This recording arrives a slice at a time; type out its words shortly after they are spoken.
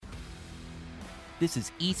This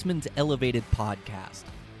is Eastman's Elevated Podcast.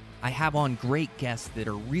 I have on great guests that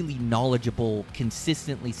are really knowledgeable,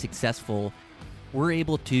 consistently successful. We're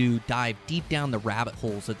able to dive deep down the rabbit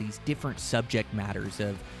holes of these different subject matters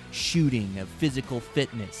of shooting, of physical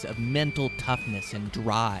fitness, of mental toughness and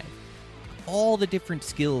drive. All the different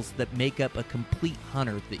skills that make up a complete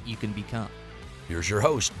hunter that you can become. Here's your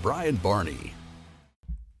host, Brian Barney.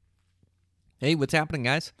 Hey, what's happening,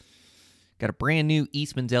 guys? Got a brand new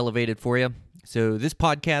Eastman's Elevated for you. So this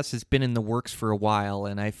podcast has been in the works for a while,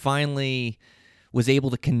 and I finally was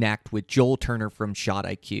able to connect with Joel Turner from Shot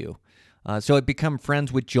IQ. So I've become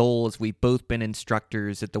friends with Joel as we've both been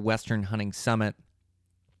instructors at the Western Hunting Summit.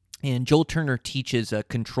 And Joel Turner teaches a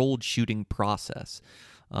controlled shooting process.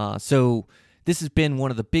 So this has been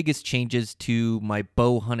one of the biggest changes to my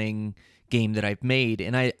bow hunting game that I've made.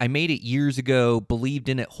 And I made it years ago, believed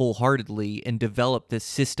in it wholeheartedly, and developed this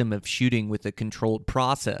system of shooting with a controlled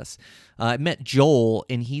process. I met Joel,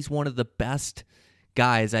 and he's one of the best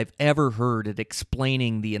guys I've ever heard at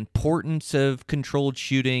explaining the importance of controlled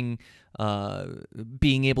shooting,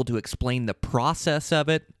 being able to explain the process of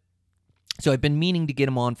it. So I've been meaning to get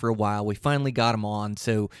him on for a while. We finally got him on,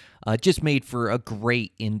 so just made for a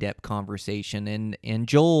great in-depth conversation. And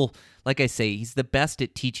Joel, like I say, he's the best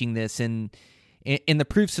at teaching this, and the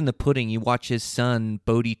proof's in the pudding. You watch his son,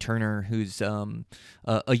 Bodie Turner, who's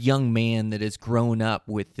a young man that has grown up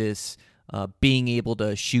with this, being able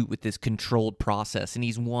to shoot with this controlled process, and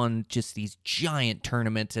he's won just these giant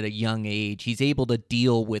tournaments at a young age. He's able to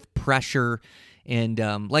deal with pressure, and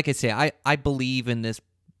like I say, I believe in this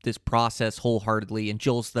process wholeheartedly, and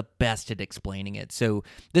Joel's the best at explaining it. So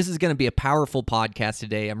this is going to be a powerful podcast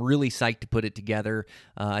today. I'm really psyched to put it together.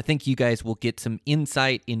 I think you guys will get some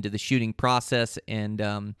insight into the shooting process,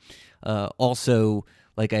 and also,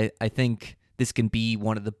 like I think this can be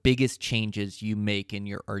one of the biggest changes you make in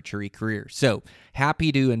your archery career. So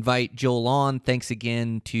happy to invite Joel on. Thanks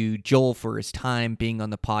again to Joel for his time being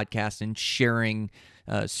on the podcast and sharing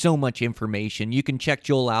so much information. You can check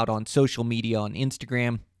Joel out on social media on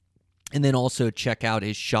Instagram, and then also check out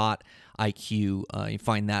his Shot IQ. You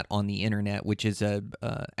find that on the internet, which is a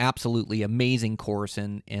absolutely amazing course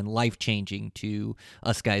and life-changing to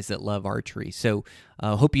us guys that love archery. So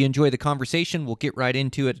hope you enjoy the conversation. We'll get right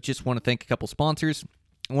into it. Just want to thank a couple sponsors.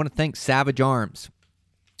 I want to thank Savage Arms.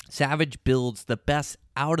 Savage builds the best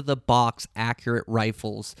out-of-the-box accurate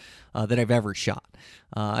rifles that I've ever shot.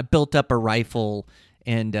 I built up a rifle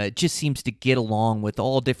and it just seems to get along with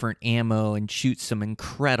all different ammo and shoot some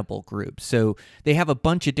incredible groups. So they have a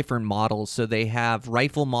bunch of different models. So they have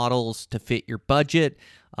rifle models to fit your budget.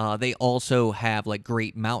 They also have like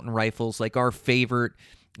great mountain rifles. Like our favorite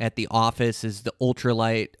at the office is the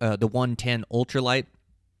ultralight, the 110 ultralight.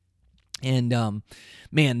 And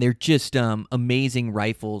man, they're just amazing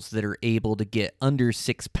rifles that are able to get under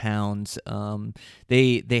 6 pounds.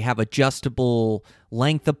 They have adjustable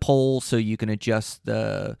length of pole, so you can adjust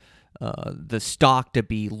the stock to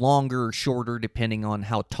be longer or shorter depending on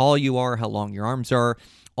how tall you are, how long your arms are.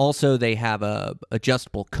 Also, they have a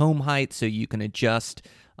adjustable comb height, so you can adjust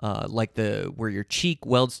like where your cheek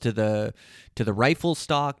welds to the rifle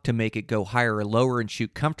stock to make it go higher or lower and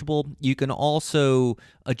shoot comfortable. You can also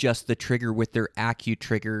adjust the trigger with their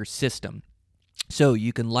AccuTrigger system. So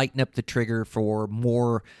you can lighten up the trigger for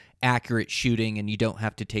more accurate shooting, and you don't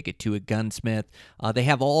have to take it to a gunsmith. They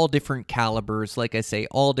have all different calibers, like I say,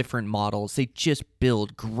 all different models. They just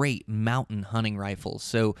build great mountain hunting rifles.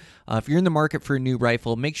 So if you're in the market for a new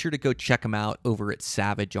rifle, make sure to go check them out over at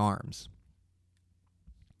Savage Arms.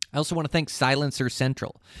 I also want to thank Silencer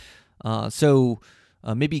Central.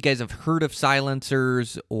 Maybe you guys have heard of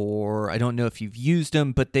silencers, or I don't know if you've used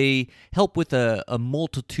them, but they help with a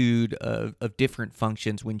multitude of different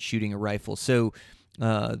functions when shooting a rifle. So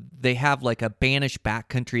they have like a Banish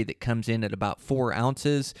backcountry that comes in at about 4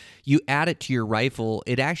 ounces. You add it to your rifle,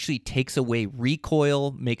 it actually takes away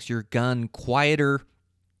recoil, makes your gun quieter.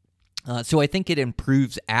 So I think it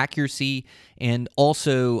improves accuracy, and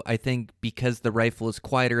also I think because the rifle is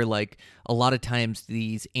quieter, like a lot of times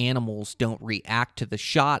these animals don't react to the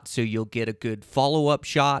shot, so you'll get a good follow-up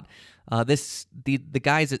shot. The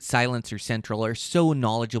guys at Silencer Central are so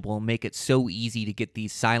knowledgeable and make it so easy to get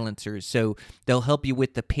these silencers. So they'll help you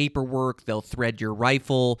with the paperwork, they'll thread your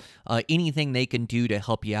rifle, anything they can do to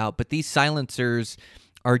help you out. But these silencers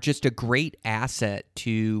are just a great asset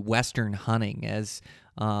to Western hunting, as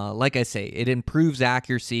like I say, it improves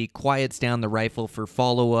accuracy, quiets down the rifle for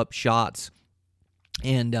follow-up shots,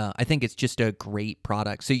 and I think it's just a great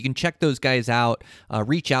product. So you can check those guys out,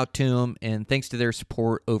 reach out to them, and thanks to their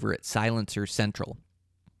support over at Silencer Central.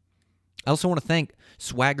 I also want to thank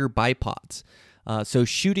Swagger Bipods. So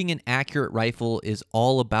shooting an accurate rifle is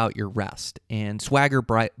all about your rest, and Swagger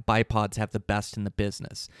bipods have the best in the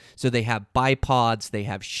business. So they have bipods, they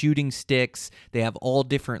have shooting sticks, they have all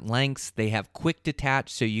different lengths, they have quick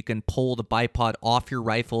detach, so you can pull the bipod off your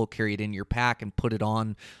rifle, carry it in your pack, and put it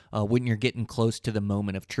on when you're getting close to the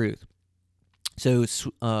moment of truth. So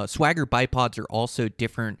Swagger bipods are also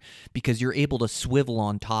different because you're able to swivel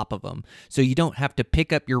on top of them. So you don't have to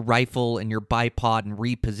pick up your rifle and your bipod and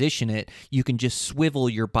reposition it. You can just swivel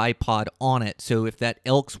your bipod on it. So if that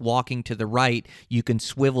elk's walking to the right, you can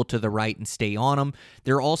swivel to the right and stay on them.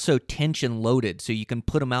 They're also tension loaded, so you can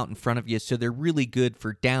put them out in front of you. So they're really good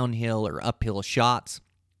for downhill or uphill shots.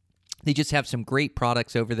 They just have some great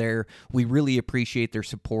products over there. We really appreciate their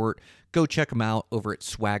support. Go check them out over at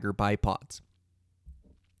Swagger Bipods.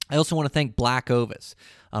 I also want to thank Black Ovis.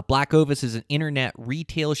 Black Ovis is an internet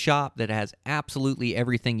retail shop that has absolutely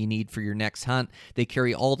everything you need for your next hunt. They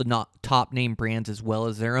carry all the top name brands as well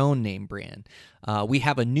as their own name brand. We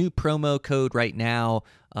have a new promo code right now.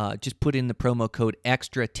 Just put in the promo code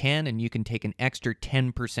EXTRA10 and you can take an extra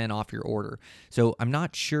 10% off your order. So I'm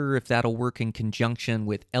not sure if that'll work in conjunction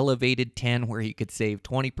with Elevated 10 where you could save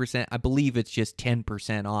 20%. I believe it's just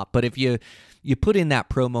 10% off. But if you put in that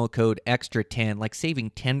promo code EXTRA10, like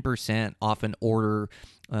saving 10% off an order.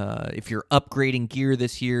 If you're upgrading gear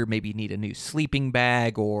this year, maybe you need a new sleeping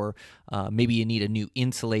bag or maybe you need a new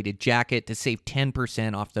insulated jacket, to save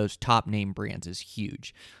 10% off those top name brands is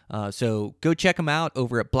huge. So go check them out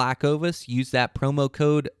over at Black Ovis. Use that promo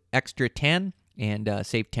code EXTRA10 and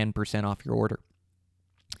save 10% off your order.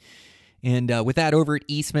 And with that, over at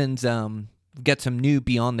Eastman's, we've got some new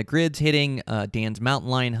Beyond the Grids hitting. Dan's mountain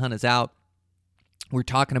lion hunt is out. We're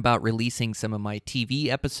talking about releasing some of my TV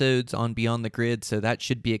episodes on Beyond the Grid, so that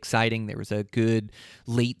should be exciting. There was a good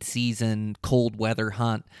late season cold weather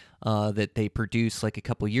hunt that they produced like a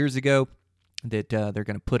couple years ago that they're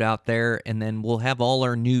going to put out there, and then we'll have all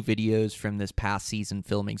our new videos from this past season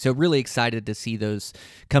filming. So really excited to see those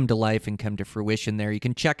come to life and come to fruition there. You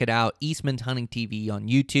can check it out, Eastman's Hunting TV on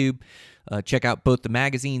YouTube. Check out both the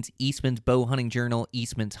magazines, Eastman's Bow Hunting Journal,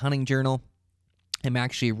 Eastman's Hunting Journal. I'm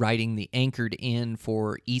actually writing the anchored in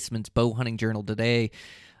for Eastman's Bow Hunting Journal today,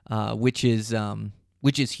 which is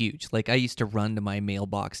huge. Like, I used to run to my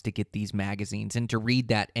mailbox to get these magazines and to read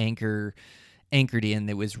that anchored in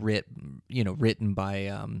that was written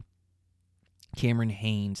by Cameron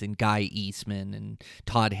Haynes and Guy Eastman and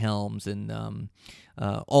Todd Helms and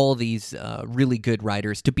all these really good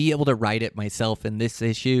writers. To be able to write it myself in this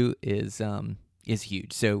issue is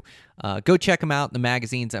huge. So go check them out in the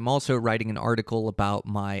magazines. I'm also writing an article about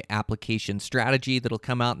my application strategy that'll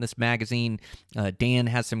come out in this magazine. Dan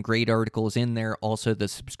has some great articles in there. Also, the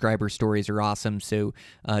subscriber stories are awesome. So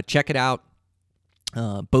check it out,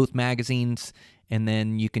 both magazines. And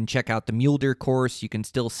then you can check out the Mule Deer course. You can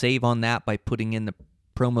still save on that by putting in the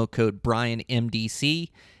promo code BrianMDC.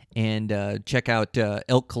 And check out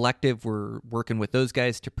Elk Collective. We're working with those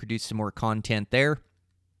guys to produce some more content there.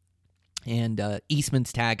 And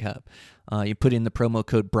Eastman's Tag Hub. You put in the promo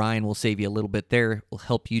code Brian, we'll save you a little bit there. It will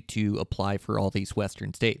help you to apply for all these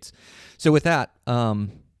Western states. So with that,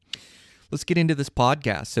 let's get into this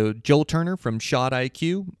podcast. So Joel Turner from Shot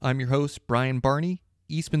IQ. I'm your host, Brian Barney.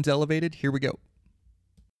 Eastman's Elevated. Here we go.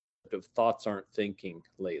 Of thoughts aren't thinking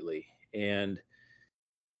lately. And,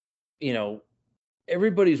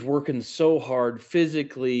 everybody's working so hard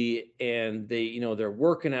physically and they're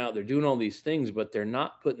working out, they're doing all these things, but they're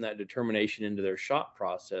not putting that determination into their shot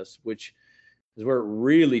process, which is where it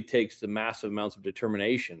really takes the massive amounts of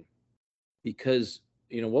determination. Because,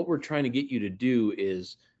 what we're trying to get you to do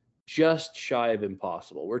is just shy of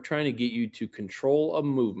impossible. We're trying to get you to control a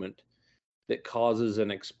movement that causes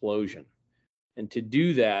an explosion. And to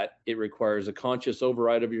do that, it requires a conscious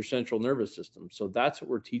override of your central nervous system. So that's what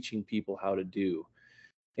we're teaching people how to do.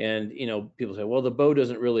 And, people say, well, the bow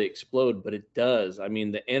doesn't really explode, but it does. I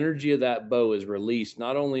mean, the energy of that bow is released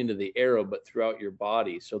not only into the arrow, but throughout your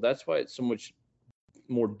body. So that's why it's so much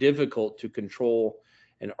more difficult to control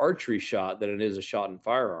an archery shot than it is a shot in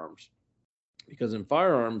firearms. Because in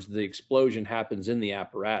firearms, the explosion happens in the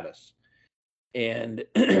apparatus. And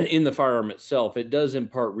in the firearm itself, it does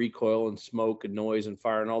impart recoil and smoke and noise and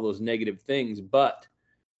fire and all those negative things, but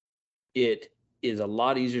it is a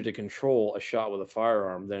lot easier to control a shot with a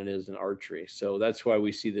firearm than it is in archery. So that's why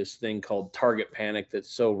we see this thing called target panic that's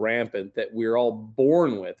so rampant that we're all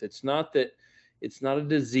born with. It's not a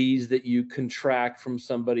disease that you contract from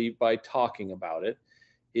somebody by talking about it.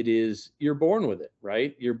 It is, you're born with it,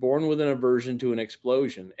 right? You're born with an aversion to an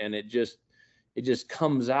explosion, and it just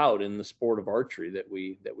comes out in the sport of archery that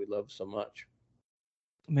we love so much.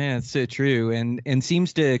 Man, it's so true, and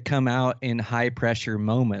seems to come out in high pressure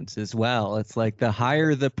moments as well. It's like the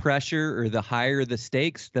higher the pressure or the higher the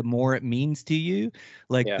stakes, the more it means to you.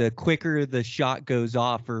 Like Yeah. the quicker the shot goes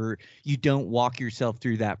off, or you don't walk yourself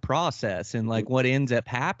through that process. And like what ends up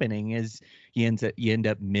happening is you end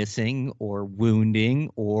up missing or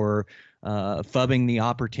wounding or fubbing the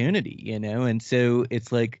opportunity, And so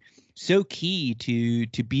it's like so key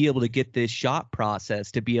to be able to get this shot process,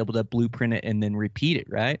 to be able to blueprint it and then repeat it,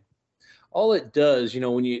 right? All it does,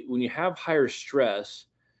 when you have higher stress,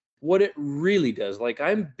 what it really does, like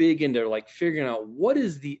I'm big into like figuring out what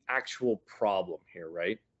is the actual problem here,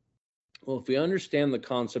 right? Well, if we understand the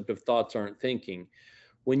concept of thoughts aren't thinking,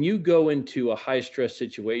 when you go into a high stress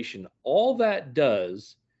situation, all that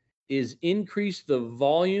does is increase the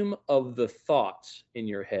volume of the thoughts in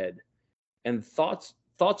your head. And thoughts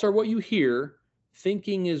are what you hear,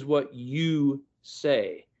 thinking is what you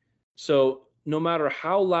say. So no matter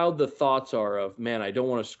how loud the thoughts are of, man, I don't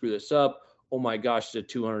want to screw this up, oh my gosh,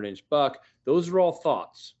 it's a 200-inch buck, those are all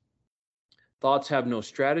thoughts. Thoughts have no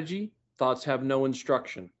strategy, thoughts have no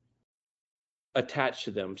instruction attached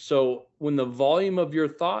to them. So when the volume of your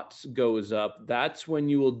thoughts goes up, that's when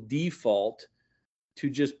you will default to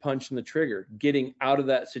just punching the trigger, getting out of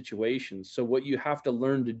that situation. So what you have to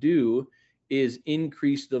learn to do is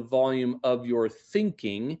increase the volume of your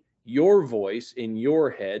thinking, your voice in your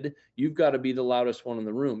head. You've got to be the loudest one in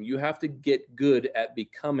the room. You have to get good at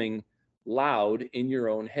becoming loud in your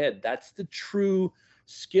own head. That's the true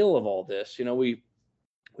skill of all this. We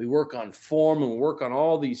work on form and we work on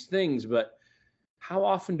all these things, but how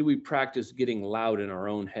often do we practice getting loud in our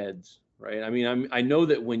own heads, right? I mean, I know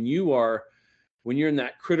that when you're in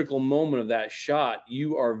that critical moment of that shot,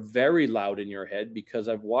 you are very loud in your head because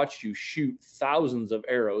I've watched you shoot thousands of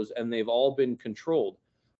arrows and they've all been controlled.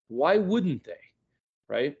 Why wouldn't they,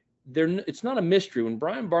 right? It's not a mystery. When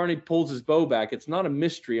Brian Barney pulls his bow back, it's not a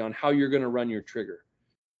mystery on how you're going to run your trigger.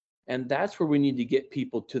 And that's where we need to get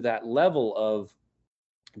people to that level of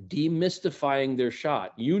demystifying their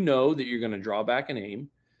shot. You know that you're going to draw back and aim,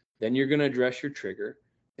 then you're going to address your trigger,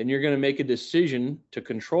 then you're going to make a decision to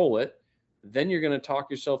control it, then you're going to talk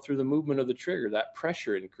yourself through the movement of the trigger, that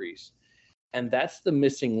pressure increase. And that's the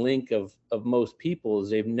missing link of most people, is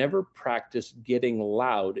they've never practiced getting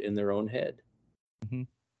loud in their own head. Mm-hmm.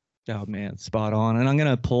 Oh man, spot on. And I'm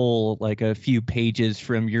gonna pull like a few pages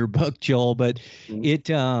from your book, Joel, but it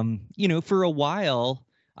for a while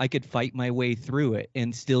I could fight my way through it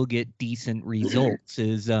and still get decent results.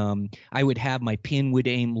 I would have my pin would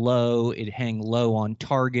aim low, it'd hang low on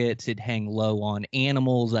targets, it'd hang low on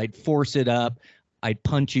animals, I'd force it up, I'd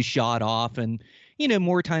punch a shot off, and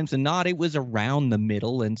more times than not, it was around the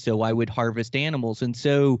middle, and so I would harvest animals. And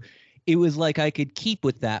so it was like I could keep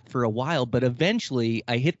with that for a while, but eventually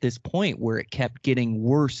I hit this point where it kept getting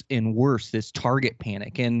worse and worse, this target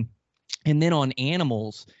panic. And then on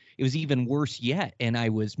animals, it was even worse yet. And I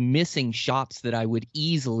was missing shots that I would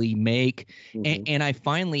easily make. And I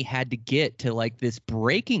finally had to get to like this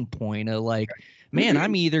breaking point of like, man,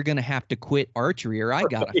 I'm either going to have to quit archery or I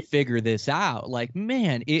got to figure this out. Like,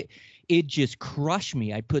 man, it just crushed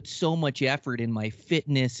me. I put so much effort in my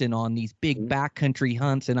fitness and on these big backcountry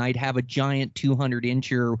hunts, and I'd have a giant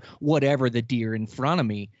 200-incher, whatever the deer in front of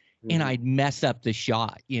me, and I'd mess up the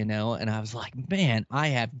shot, and I was like, man, I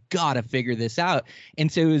have got to figure this out.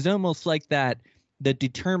 And so it was almost like that the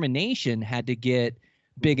determination had to get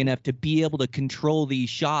big enough to be able to control these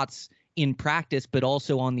shots in practice, but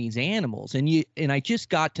also on these animals. And I just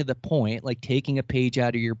got to the point, like taking a page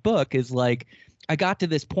out of your book is like, I got to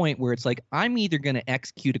this point where it's like, I'm either going to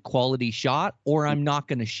execute a quality shot or I'm not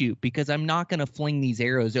going to shoot, because I'm not going to fling these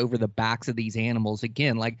arrows over the backs of these animals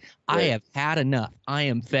again. Like, I have had enough. I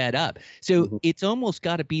am fed up. So it's almost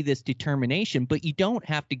got to be this determination, but you don't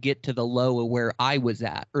have to get to the low of where I was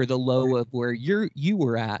at or the low of where you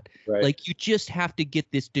were at. Right. Like, you just have to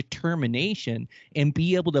get this determination and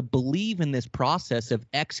be able to believe in this process of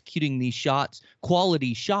executing these shots,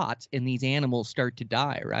 quality shots, and these animals start to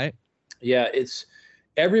die, right? Yeah,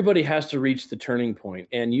 everybody has to reach the turning point,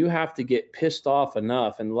 and you have to get pissed off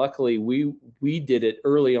enough. And luckily, we did it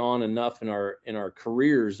early on enough in our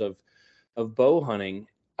careers of bow hunting.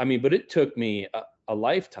 I mean, but it took me a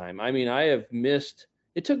lifetime. I mean,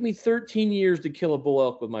 it took me 13 years to kill a bull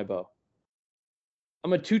elk with my bow.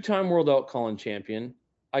 I'm a 2-time world elk calling champion.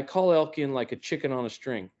 I call elk in like a chicken on a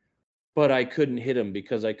string, but I couldn't hit him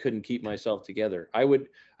because I couldn't keep myself together. I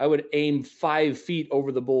would aim 5 feet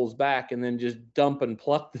over the bull's back and then just dump and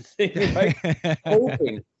pluck the thing, right?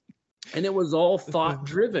 Hoping. And it was all thought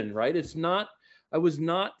driven, right? I was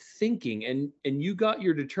not thinking. And you got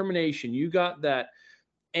your determination. You got that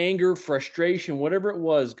anger, frustration, whatever it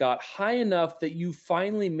was, got high enough that you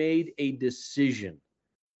finally made a decision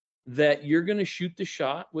that you're going to shoot the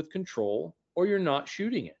shot with control or you're not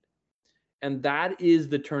shooting it. And that is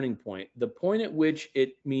the turning point, the point at which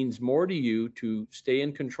it means more to you to stay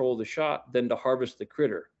in control of the shot than to harvest the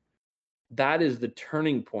critter. That is the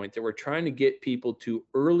turning point that we're trying to get people to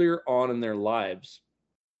earlier on in their lives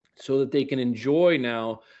so that they can enjoy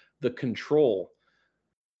now the control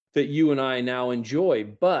that you and I now enjoy.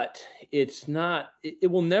 But it's not, it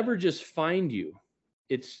will never just find you.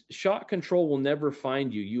 It's shot control will never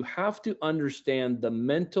find you. You have to understand the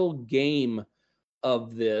mental game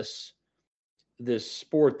of this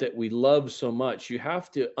sport that we love so much. You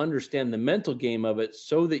have to understand the mental game of it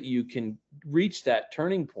so that you can reach that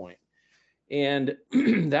turning point. And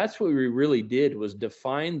that's what we really did, was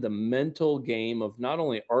define the mental game of not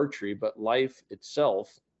only archery, but life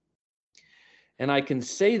itself. And I can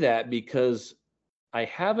say that because I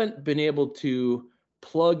haven't been able to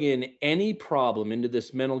plug in any problem into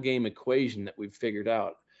this mental game equation that we've figured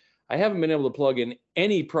out. I haven't been able to plug in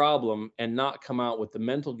any problem and not come out with the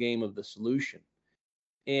mental game of the solution.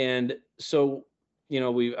 And so,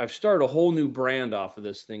 I've started a whole new brand off of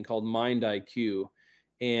this thing called Mind IQ.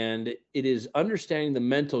 And it is understanding the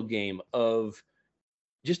mental game of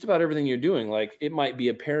just about everything you're doing. Like, it might be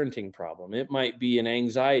a parenting problem. It might be an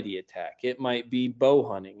anxiety attack. It might be bow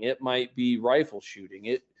hunting. It might be rifle shooting.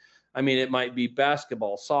 It might be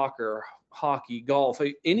basketball, soccer, hockey, golf,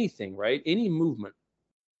 anything, right? Any movement.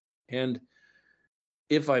 And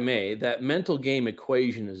if I may, that mental game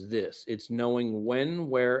equation is this: it's knowing when,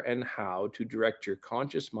 where, and how to direct your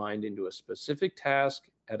conscious mind into a specific task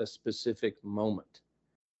at a specific moment.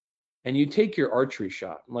 And you take your archery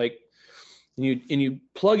shot, and you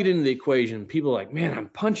plug it into the equation. People are like, man, I'm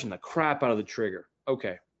punching the crap out of the trigger.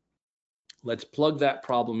 Okay, let's plug that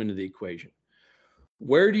problem into the equation.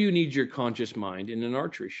 Where do you need your conscious mind in an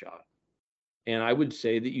archery shot? And I would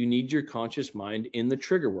say that you need your conscious mind in the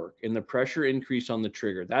trigger work, in the pressure increase on the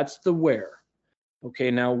trigger. That's the where. Okay,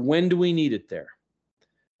 now when do we need it there?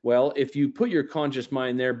 Well, if you put your conscious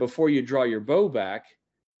mind there before you draw your bow back,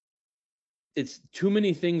 it's too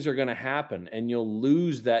many things are going to happen and you'll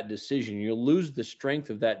lose that decision. You'll lose the strength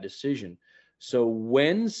of that decision. So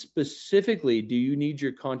when specifically do you need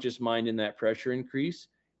your conscious mind in that pressure increase?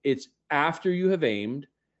 It's after you have aimed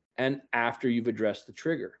and after you've addressed the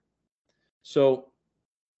trigger. So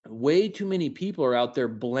way too many people are out there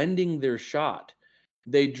blending their shot.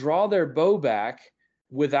 They draw their bow back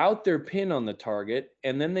without their pin on the target,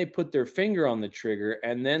 and then they put their finger on the trigger,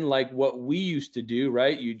 and then, like what we used to do,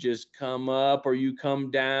 right? You just come up or you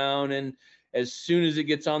come down, and as soon as it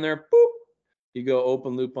gets on there, boop, you go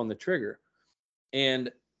open loop on the trigger.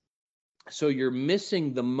 And so you're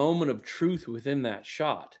missing the moment of truth within that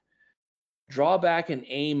shot. Draw back and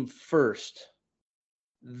aim first,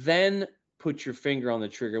 then put your finger on the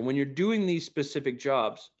trigger. When you're doing these specific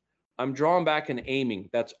jobs, I'm drawing back and aiming.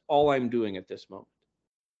 That's all I'm doing at this moment.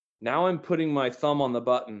 Now I'm putting my thumb on the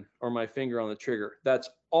button or my finger on the trigger. That's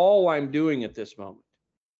all I'm doing at this moment.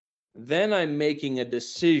 Then I'm making a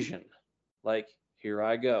decision, like, here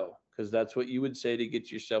I go, because that's what you would say to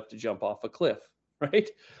get yourself to jump off a cliff, right?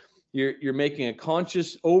 You're making a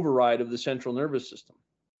conscious override of the central nervous system.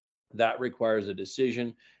 That requires a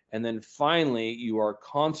decision. And then finally, you are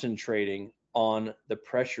concentrating on the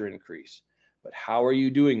pressure increase. But how are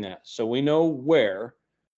you doing that? So we know where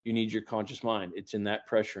you need your conscious mind. It's in that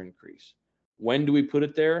pressure increase. When do we put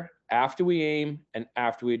it there? After we aim and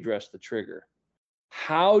after we address the trigger.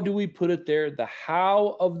 How do we put it there? The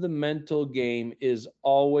how of the mental game is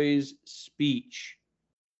always speech.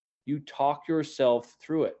 You talk yourself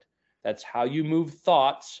through it. That's how you move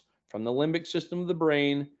thoughts from the limbic system of the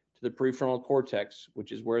brain to the prefrontal cortex,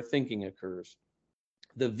 which is where thinking occurs.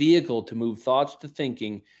 The vehicle to move thoughts to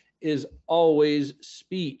thinking is always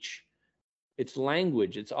speech. It's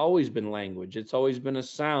language. It's always been language. It's always been a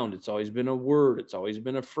sound. It's always been a word. It's always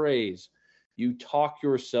been a phrase. You talk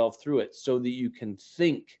yourself through it so that you can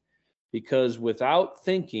think, because without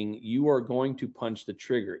thinking, you are going to punch the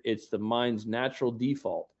trigger. It's the mind's natural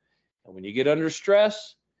default. And when you get under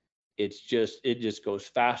stress, it just goes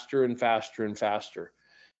faster and faster and faster.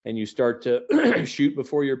 And you start to shoot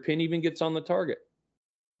before your pin even gets on the target.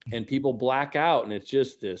 And people black out, and it's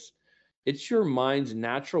just this. It's your mind's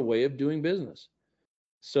natural way of doing business.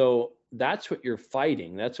 So that's what you're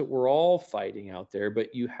fighting. That's what we're all fighting out there.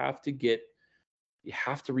 But you have to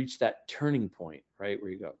reach that turning point, right?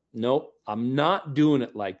 Where you go, nope, I'm not doing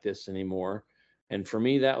it like this anymore. And for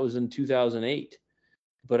me, that was in 2008.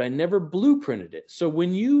 But I never blueprinted it. So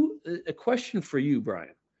a question for you,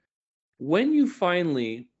 Brian, when you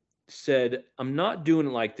finally said, I'm not doing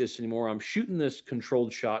it like this anymore. I'm shooting this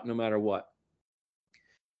controlled shot no matter what.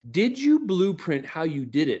 Did you blueprint how you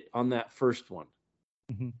did it on that first one?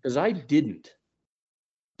 Because I didn't.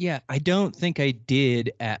 Yeah, I don't think I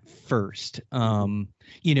did at first.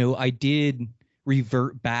 I did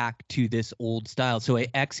revert back to this old style. So I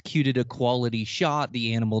executed a quality shot.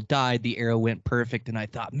 The animal died. The arrow went perfect. And I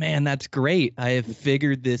thought, man, that's great. I have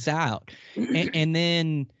figured this out. And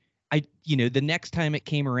then the next time it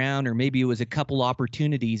came around, or maybe it was a couple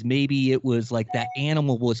opportunities, maybe it was like that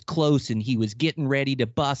animal was close and he was getting ready to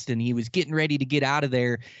bust and he was getting ready to get out of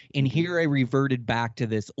there. And here I reverted back to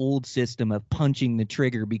this old system of punching the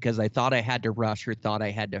trigger because I thought I had to rush or thought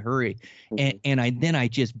I had to hurry. And I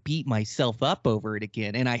just beat myself up over it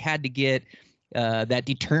again. And I had to get that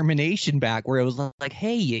determination back where it was like,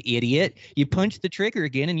 hey, you idiot, you punched the trigger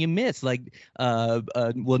again and you missed. Like, well,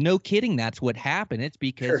 no kidding. That's what happened. It's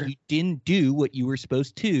because you didn't do what you were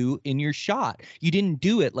supposed to in your shot. You didn't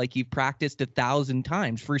do it like you've practiced 1,000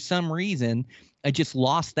 times. For some reason, I just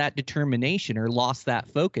lost that determination or lost that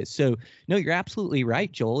focus. So no, you're absolutely right,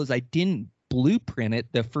 Joel, is I didn't blueprint it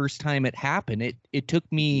the first time it happened. It took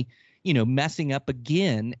me messing up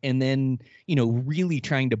again and then, really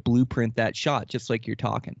trying to blueprint that shot, just like you're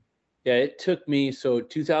talking. Yeah, it took me. So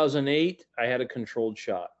 2008, I had a controlled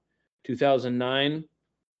shot. 2009,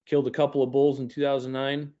 killed a couple of bulls in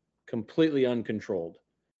 2009, completely uncontrolled.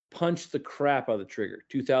 Punched the crap out of the trigger.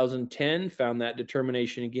 2010, found that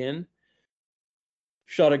determination again.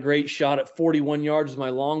 Shot a great shot at 41 yards with my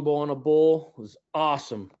longbow on a bull. It was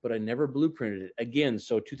awesome, but I never blueprinted it. Again,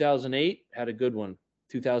 so 2008, had a good one.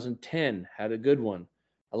 2010 had a good one.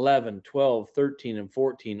 11, 12, 13, and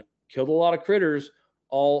 14 killed a lot of critters,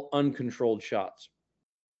 all uncontrolled shots.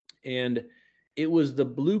 And it was the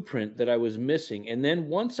blueprint that I was missing. And then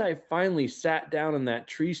once I finally sat down in that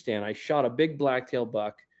tree stand, I shot a big blacktail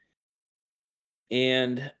buck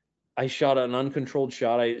and I shot an uncontrolled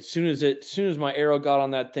shot. As soon as my arrow got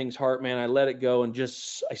on that thing's heart, man, I let it go and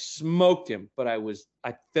I smoked him. But I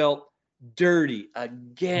felt dirty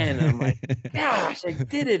again. I'm like, gosh, I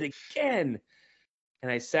did it again.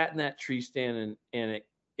 And I sat in that tree stand and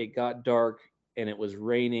it got dark and it was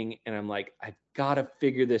raining. And I'm like, I've got to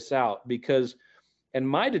figure this out and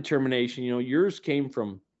my determination, yours came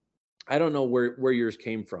from, I don't know where yours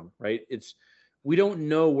came from, right? We don't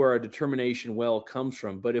know where our determination well comes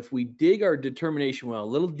from, but if we dig our determination well a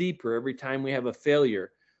little deeper every time we have a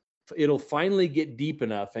failure, it'll finally get deep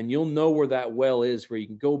enough and you'll know where that well is, where you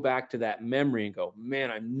can go back to that memory and go, man,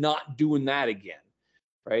 I'm not doing that again,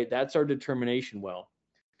 right? That's our determination well.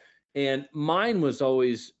 And mine was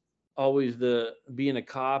always the being a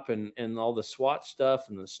cop and all the SWAT stuff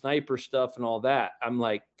and the sniper stuff and all that. I'm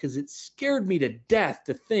like, because it scared me to death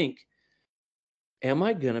to think, am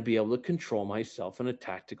I going to be able to control myself in a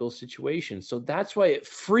tactical situation? So that's why it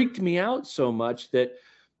freaked me out so much that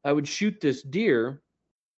I would shoot this deer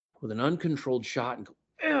with an uncontrolled shot and go,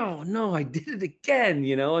 oh no, I did it again,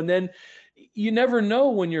 and then you never know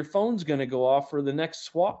when your phone's going to go off for the next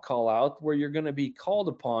SWAT call out where you're going to be called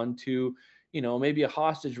upon to, maybe a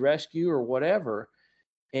hostage rescue or whatever.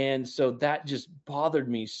 And so that just bothered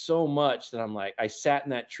me so much that I'm like, I sat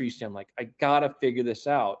in that tree stand, I'm like, I got to figure this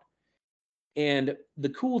out. And the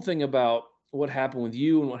cool thing about what happened with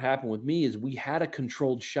you and what happened with me is we had a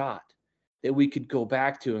controlled shot that we could go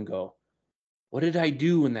back to and go, what did I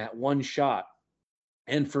do in that one shot?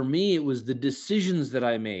 And for me, it was the decisions that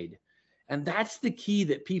I made. And that's the key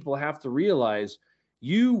that people have to realize.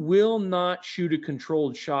 You will not shoot a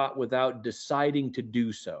controlled shot without deciding to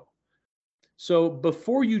do so. So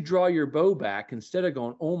before you draw your bow back, instead of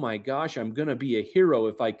going, oh my gosh, I'm going to be a hero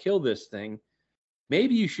if I kill this thing,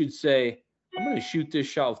 maybe you should say, I'm going to shoot this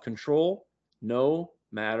shot with control no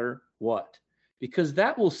matter what, because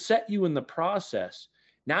that will set you in the process.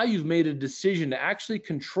 Now you've made a decision to actually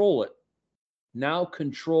control it. Now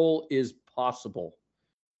control is possible.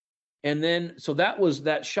 And then, so that was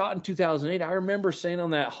that shot in 2008. I remember saying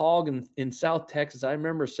on that hog in South Texas, I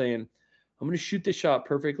remember saying, I'm going to shoot this shot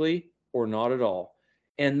perfectly or not at all.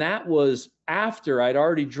 And that was after I'd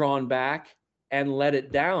already drawn back and let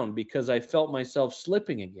it down because I felt myself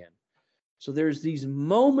slipping again. So there's these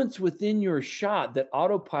moments within your shot that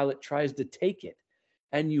autopilot tries to take it.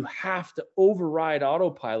 And you have to override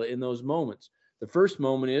autopilot in those moments. The first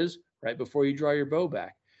moment is right before you draw your bow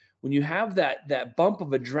back. When you have that bump of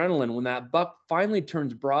adrenaline, when that buck finally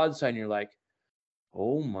turns broadside and you're like,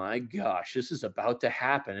 oh my gosh, this is about to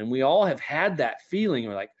happen. And we all have had that feeling.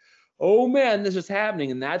 We're like, oh man, this is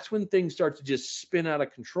happening. And that's when things start to just spin out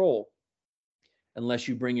of control unless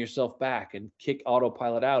you bring yourself back and kick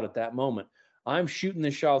autopilot out at that moment. I'm shooting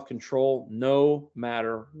the shot with control no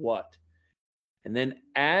matter what. And then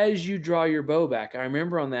as you draw your bow back, I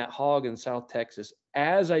remember on that hog in South Texas,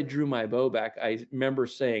 as I drew my bow back, I remember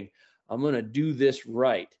saying, I'm going to do this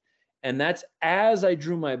right. And that's as I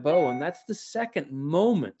drew my bow. And that's the second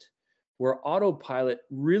moment where autopilot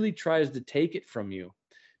really tries to take it from you,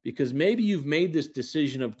 because maybe you've made this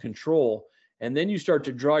decision of control and then you start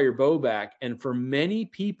to draw your bow back. And for many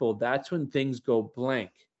people, that's when things go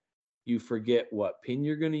blank. You forget what pin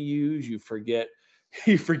you're going to use. You forget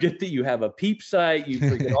that you have a peep sight. You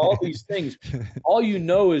forget all these things. All you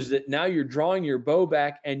know is that now you're drawing your bow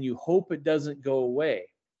back and you hope it doesn't go away.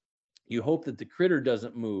 You hope that the critter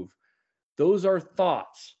doesn't move. Those are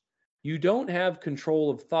thoughts. You don't have control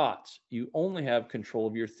of thoughts. You only have control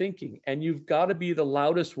of your thinking. And you've got to be the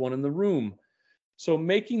loudest one in the room. So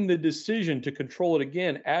making the decision to control it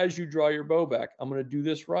again as you draw your bow back, I'm going to do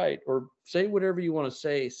this right, or say whatever you want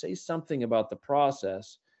to say something about the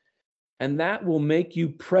process. And that will make you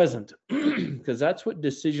present, because that's what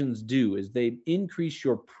decisions do, is they increase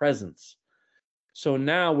your presence. So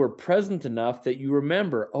now we're present enough that you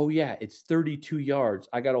remember, oh yeah, it's 32 yards.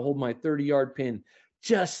 I got to hold my 30-yard pin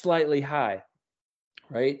just slightly high,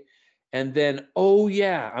 right? And then, oh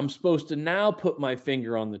yeah, I'm supposed to now put my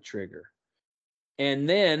finger on the trigger. And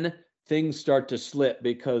then things start to slip,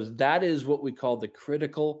 because that is what we call the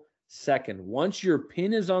critical second. Once your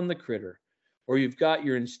pin is on the critter, or you've got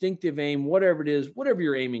your instinctive aim, whatever it is, whatever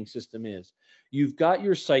your aiming system is, you've got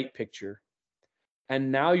your sight picture,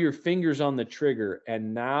 and now your finger's on the trigger,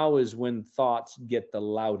 and now is when thoughts get the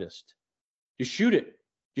loudest. Just shoot it.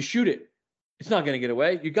 Just shoot it. It's not going to get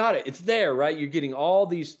away. You got it. It's there, right? You're getting all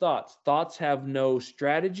these thoughts. Thoughts have no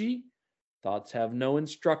strategy. Thoughts have no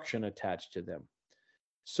instruction attached to them.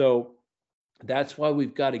 So that's why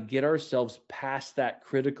we've got to get ourselves past that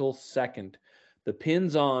critical second. The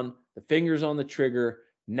pin's on, the finger's on the trigger.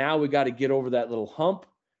 Now we got to get over that little hump.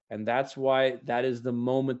 And that's why that is the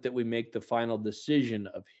moment that we make the final decision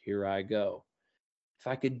of here I go. If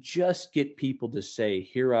I could just get people to say,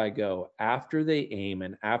 here I go, after they aim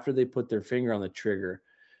and after they put their finger on the trigger,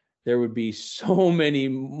 there would be so many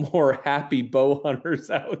more happy bow hunters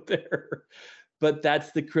out there. But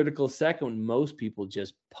that's the critical second when most people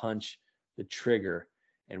just punch the trigger.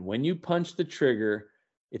 And when you punch the trigger,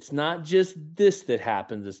 it's not just this that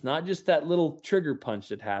happens. It's not just that little trigger punch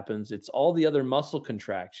that happens. It's all the other muscle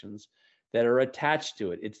contractions that are attached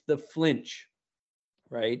to it. It's the flinch,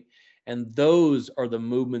 right? And those are the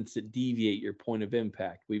movements that deviate your point of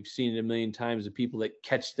impact. We've seen it a million times of people that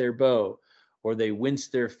catch their bow, or they wince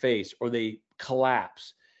their face, or they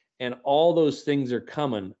collapse. And all those things are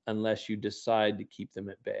coming unless you decide to keep them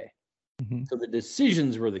at bay. Mm-hmm. So the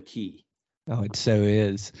decisions were the key. Oh, it so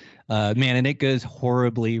is. Man, and it goes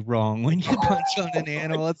horribly wrong when you punch on an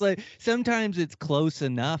animal. It's like sometimes it's close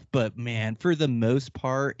enough, but man, for the most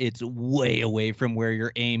part, it's way away from where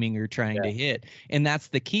you're aiming or trying to hit. And that's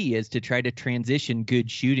the key, is to try to transition good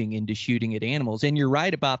shooting into shooting at animals. And you're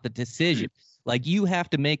right about the decision. Like, you have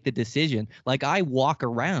to make the decision. Like, I walk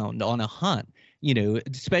around on a hunt, you know,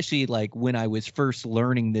 especially like when I was first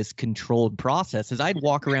learning this controlled process, is I'd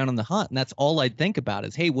walk around on the hunt, and that's all I'd think about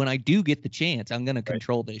is, hey, when I do get the chance, I'm going to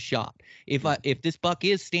control this shot. If this buck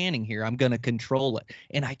is standing here, I'm going to control it.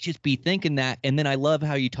 And I just be thinking that. And then I love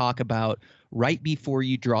how you talk about right before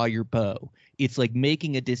you draw your bow, it's like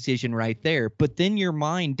making a decision right there. But then your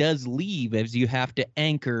mind does leave as you have to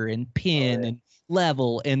anchor and pin and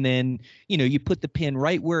level, and then, you know, you put the pin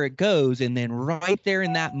right where it goes, and then right there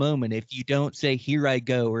in that moment, if you don't say here I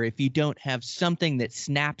go, or if you don't have something that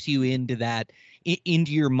snaps you into that,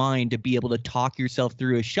 into your mind to be able to talk yourself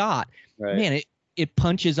through a shot, man, it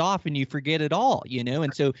punches off and you forget it all, you know.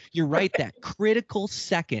 And so you're right, that critical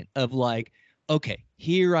second of like, okay,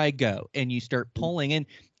 here I go, and you start pulling in.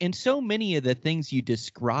 And so many of the things you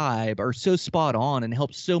describe are so spot on and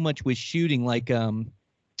help so much with shooting, like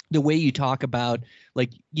the way you talk about, like,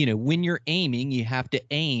 you know, when you're aiming, you have to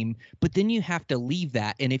aim, but then you have to leave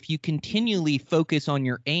that. And if you continually focus on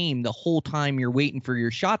your aim the whole time you're waiting for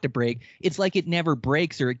your shot to break, it's like it never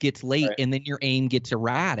breaks, or it gets late, and then your aim gets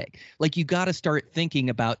erratic. Like, you got to start thinking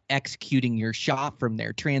about executing your shot from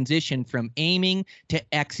there, transition from aiming to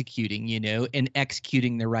executing, you know, and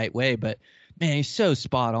executing the right way. But man, you're so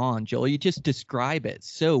spot on, Joel. You just describe it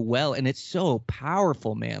so well, and it's so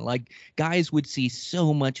powerful, man. Like, guys would see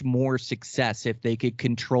so much more success if they could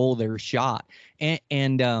control their shot.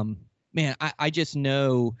 And man, I just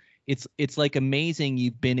know it's like amazing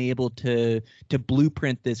you've been able to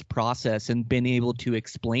blueprint this process and been able to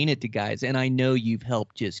explain it to guys. And I know you've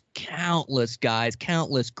helped just countless guys,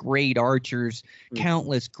 countless great archers,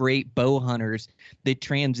 countless great bow hunters that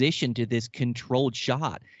transition to this controlled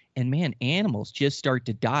shot. And man, animals just start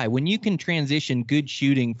to die when you can transition good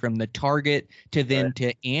shooting from the target to then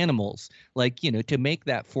to animals, like, you know, to make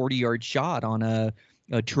that 40-yard shot on a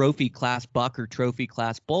trophy class buck or trophy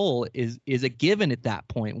class bull is a given at that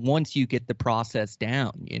point. Once you get the process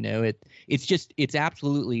down, you know, it's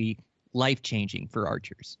absolutely life-changing for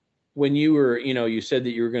archers. When you were, you know, you said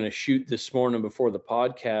that you were going to shoot this morning before the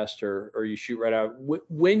podcast, or you shoot right out.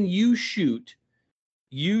 When you shoot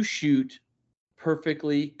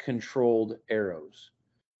perfectly controlled arrows.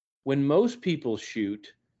 When most people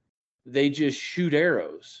shoot, they just shoot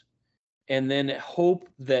arrows and then hope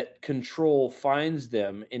that control finds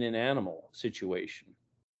them in an animal situation,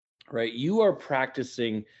 right? You are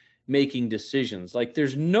practicing making decisions. Like,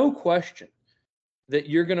 there's no question that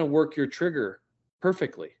you're going to work your trigger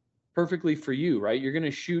perfectly for you, right? You're going to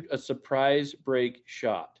shoot a surprise break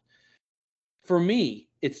shot. For me,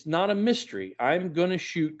 it's not a mystery. I'm going to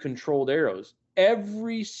shoot controlled arrows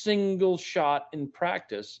every single shot in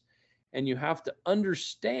practice. And you have to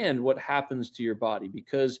understand what happens to your body,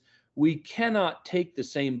 because we cannot take the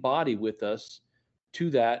same body with us to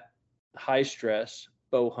that high stress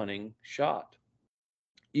bow hunting shot.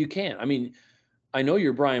 You can't. I mean, I know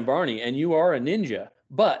you're Brian Barney and you are a ninja,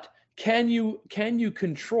 but can you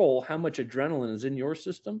control how much adrenaline is in your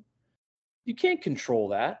system? You can't control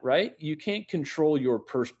that, right? You can't control your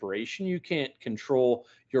perspiration. You can't control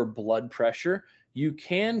your blood pressure. You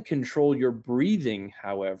can control your breathing,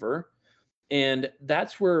 however. And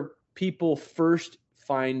that's where people first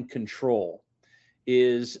find control,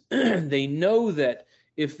 is they know that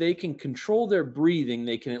if they can control their breathing,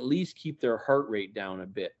 they can at least keep their heart rate down a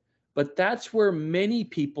bit. But that's where many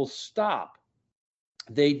people stop.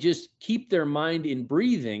 They just keep their mind in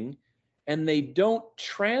breathing and they don't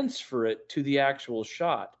transfer it to the actual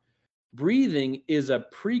shot. Breathing is a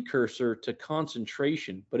precursor to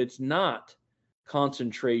concentration, but it's not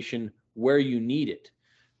concentration where you need it,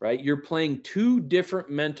 right? You're playing two different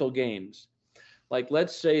mental games. Like,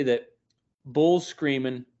 let's say that bull's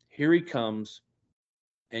screaming, here he comes,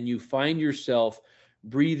 and you find yourself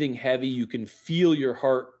breathing heavy. You can feel your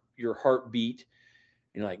heartbeat.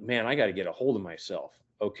 You're like, man, I got to get a hold of myself.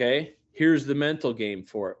 Okay, here's the mental game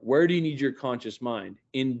for it. Where do you need your conscious mind?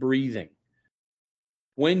 In breathing.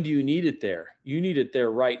 When do you need it there? You need it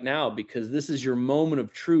there right now, because this is your moment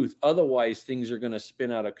of truth. Otherwise, things are going to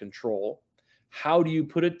spin out of control. How do you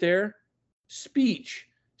put it there? Speech.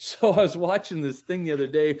 So I was watching this thing the other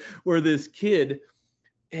day where this kid,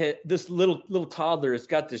 this little toddler, has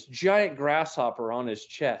got this giant grasshopper on his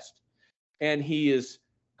chest, and he is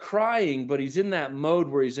crying, but he's in that mode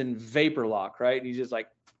where he's in vapor lock, right? And he's just like,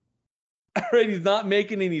 right? He's not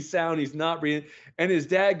making any sound. He's not breathing. And his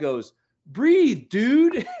dad goes, breathe,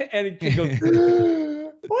 dude. And the kid goes,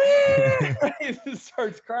 right? He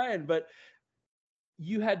starts crying. But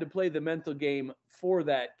you had to play the mental game for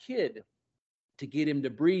that kid to get him to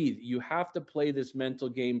breathe. You have to play this mental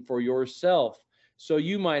game for yourself. So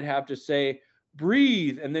you might have to say,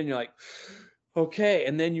 breathe. And then you're like, okay.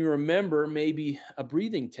 And then you remember maybe a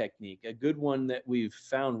breathing technique. A good one that we've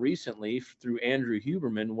found recently through Andrew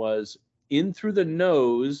Huberman was in through the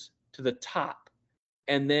nose to the top,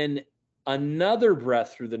 and then another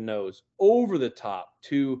breath through the nose over the top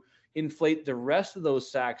to inflate the rest of those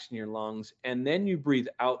sacs in your lungs. And then you breathe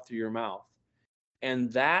out through your mouth. And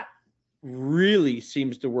that really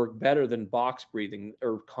seems to work better than box breathing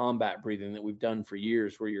or combat breathing that we've done for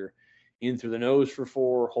years, where you're in through the nose for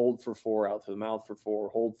 4, hold for 4, out through the mouth for 4,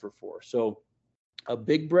 hold for 4. So a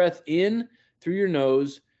big breath in through your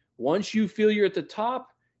nose. Once you feel you're at the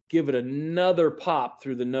top, give it another pop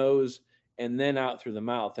through the nose and then out through the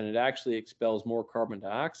mouth. And it actually expels more carbon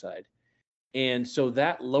dioxide. And so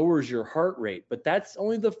that lowers your heart rate. But that's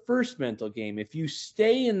only the first mental game. If you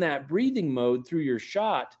stay in that breathing mode through your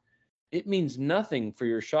shot, it means nothing for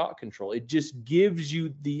your shot control. It just gives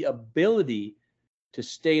you the ability to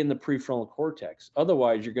stay in the prefrontal cortex.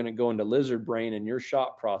 Otherwise, you're going to go into lizard brain and your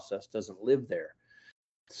shot process doesn't live there.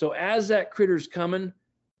 So as that critter's coming,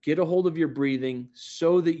 get a hold of your breathing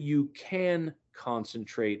so that you can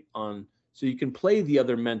concentrate on, so you can play the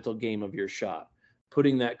other mental game of your shot,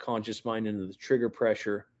 putting that conscious mind into the trigger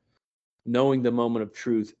pressure, knowing the moment of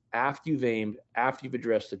truth after you've aimed, after you've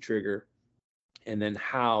addressed the trigger, and then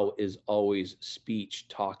how is always speech,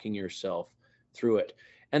 talking yourself through it.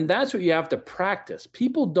 And that's what you have to practice.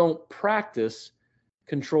 People don't practice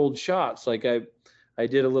controlled shots. Like I I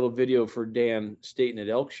did a little video for Dan stating it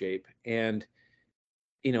elk shape. And,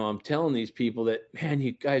 I'm telling these people that, man,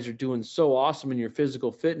 you guys are doing so awesome in your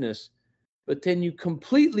physical fitness, but then you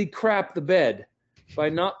completely crap the bed by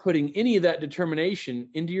not putting any of that determination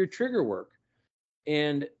into your trigger work.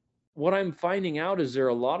 And what I'm finding out is there are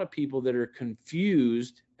a lot of people that are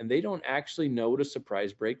confused and they don't actually know what a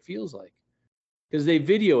surprise break feels like, because they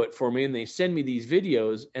video it for me and they send me these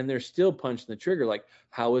videos and they're still punching the trigger. Like,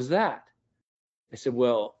 how is that? I said,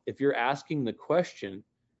 well, if you're asking the question,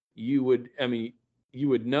 you would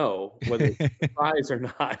know whether it's a surprise or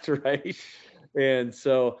not, right? And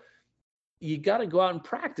so you got to go out and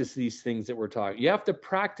practice these things that we're talking. You have to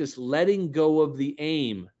practice letting go of the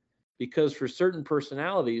aim, because for certain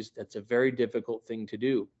personalities, that's a very difficult thing to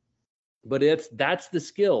do. But that's the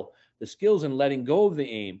skill. The skill's in letting go of the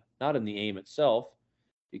aim, not in the aim itself,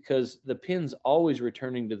 because the pin's always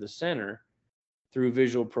returning to the center through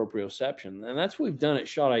visual proprioception. And that's what we've done at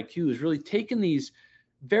Shot IQ, is really taken these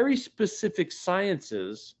very specific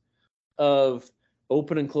sciences of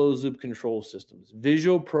open and closed loop control systems,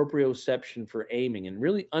 visual proprioception for aiming, and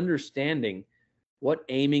really understanding what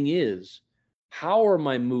aiming is. How are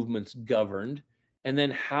my movements governed? And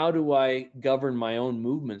then how do I govern my own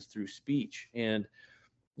movements through speech? And,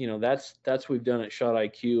 that's what we've done at Shot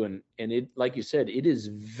IQ. And it, like you said, it is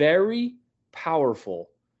very powerful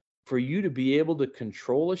for you to be able to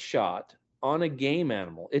control a shot on a game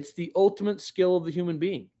animal. It's the ultimate skill of the human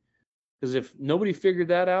being. Because if nobody figured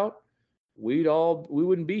that out, we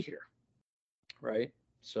wouldn't be here. Right?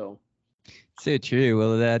 So true.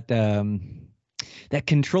 Well, that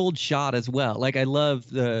controlled shot as well. Like, I love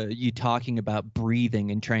you talking about breathing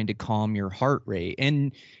and trying to calm your heart rate.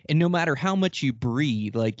 And no matter how much you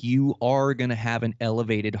breathe, like, you are going to have an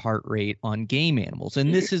elevated heart rate on game animals.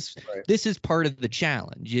 And this is Right. this is part of the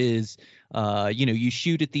challenge is, you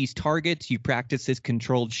shoot at these targets, you practice this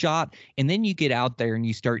controlled shot, and then you get out there and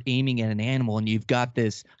you start aiming at an animal and you've got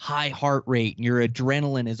this high heart rate and your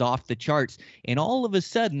adrenaline is off the charts. And all of a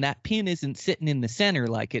sudden that pin isn't sitting in the center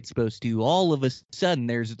like it's supposed to. All of a sudden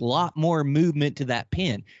there's a lot more movement to that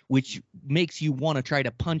pin, which makes you want to try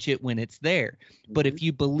to punch it when it's there. But if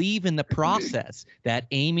you believe in the process, that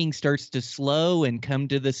aiming starts to slow and come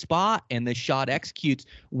to the spot and the shot executes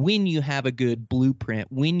when you have a good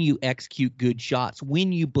blueprint, when you execute good shots,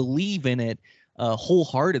 when you believe in it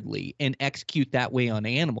wholeheartedly and execute that way on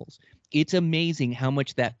animals. It's amazing how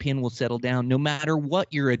much that pin will settle down no matter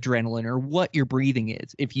what your adrenaline or what your breathing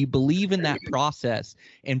is. If you believe in that process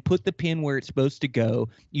and put the pin where it's supposed to go,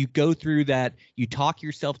 you go through that, you talk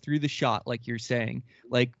yourself through the shot, like you're saying,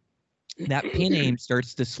 like that pin aim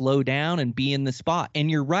starts to slow down and be in the spot.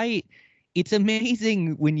 And you're right. It's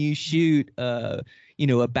amazing when you shoot, a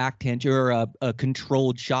back tangent or a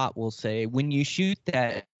controlled shot, we'll say, when you shoot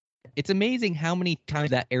that, it's amazing how many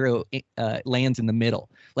times that arrow lands in the middle.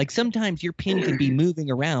 Like, sometimes your pin can be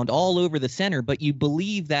moving around all over the center, but you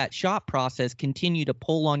believe that shot process continue to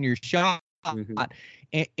pull on your shot. Mm-hmm.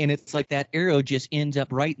 And it's like that arrow just ends up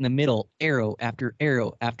right in the middle, arrow after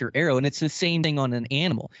arrow after arrow. And it's the same thing on an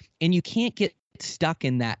animal. And you can't get stuck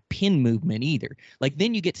in that pin movement either. Like,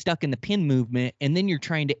 then you get stuck in the pin movement and then you're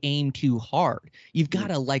trying to aim too hard. You've got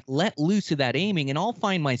to let loose of that aiming. And I'll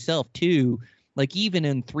find myself too, like, even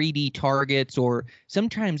in 3D targets, or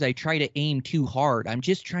sometimes I try to aim too hard. I'm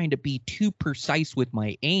just trying to be too precise with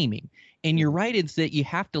my aiming. And you're right, it's that you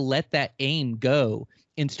have to let that aim go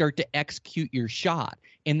and start to execute your shot.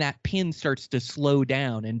 And that pin starts to slow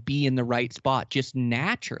down and be in the right spot just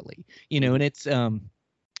naturally, and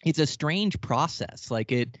it's a strange process.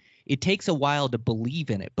 Like, it takes a while to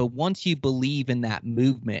believe in it, but once you believe in that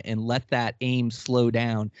movement and let that aim slow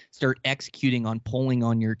down, start executing on pulling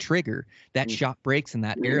on your trigger, that shot breaks and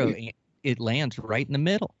that arrow, it lands right in the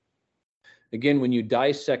middle. Again, when you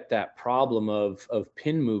dissect that problem of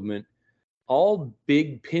pin movement, all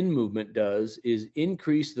big pin movement does is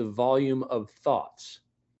increase the volume of thoughts.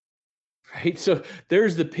 Right? So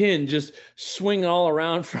there's the pin just swinging all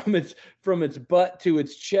around from its butt to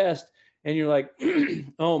its chest. And you're like,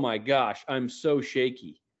 oh my gosh, I'm so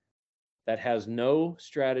shaky. That has no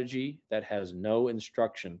strategy. That has no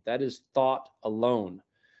instruction. That is thought alone.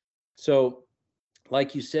 So,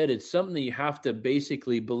 like you said, it's something that you have to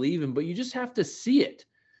basically believe in, but you just have to see it,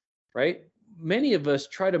 right? Many of us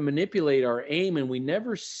try to manipulate our aim and we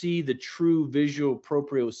never see the true visual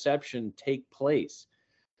proprioception take place.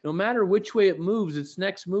 No matter which way it moves, its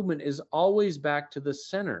next movement is always back to the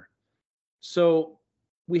center. So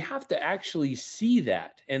we have to actually see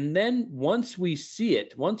that. And then once we see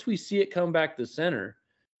it come back to center,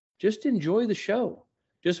 just enjoy the show.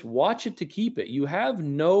 Just watch it to keep it. You have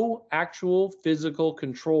no actual physical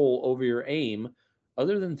control over your aim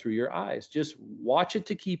other than through your eyes. Just watch it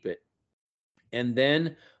to keep it. And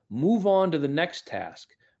then move on to the next task.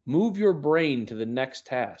 Move your brain to the next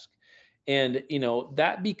task. And,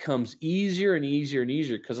 that becomes easier and easier and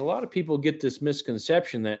easier, because a lot of people get this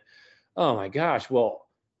misconception that, oh my gosh, well,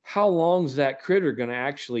 how long is that critter going to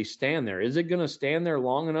actually stand there? Is it going to stand there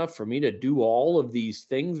long enough for me to do all of these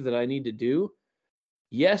things that I need to do?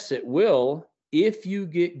 Yes, it will, if you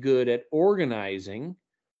get good at organizing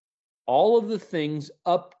all of the things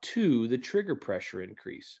up to the trigger pressure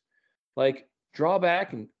increase. Like, draw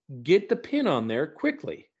back and get the pin on there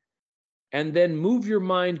quickly. And then move your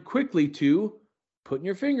mind quickly to putting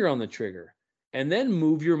your finger on the trigger. And then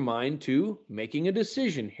move your mind to making a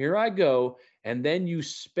decision. Here I go. And then you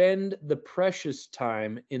spend the precious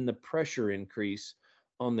time in the pressure increase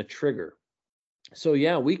on the trigger. So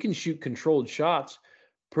yeah, we can shoot controlled shots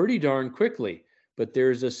pretty darn quickly, but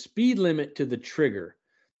there's a speed limit to the trigger.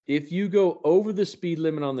 If you go over the speed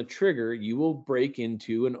limit on the trigger, you will break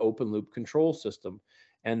into an open loop control system.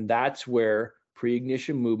 And that's where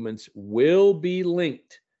pre-ignition movements will be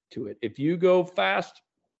linked to it. If you go fast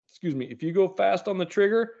on the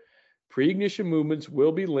trigger, pre-ignition movements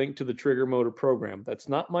will be linked to the trigger motor program. That's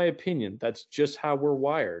not my opinion. That's just how we're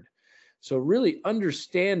wired. So really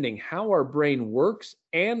understanding how our brain works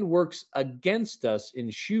and works against us in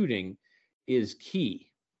shooting is key.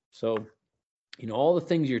 So, all the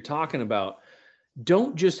things you're talking about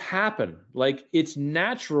don't just happen. Like, it's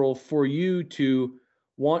natural for you to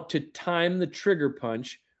want to time the trigger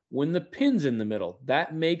punch when the pin's in the middle.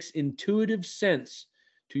 That makes intuitive sense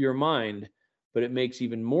to your mind, but it makes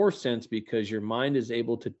even more sense because your mind is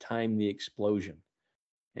able to time the explosion.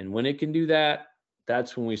 And when it can do that,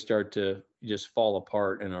 that's when we start to just fall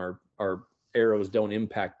apart and our arrows don't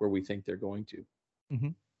impact where we think they're going to. Mm-hmm.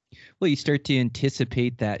 Well, you start to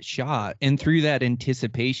anticipate that shot. And through that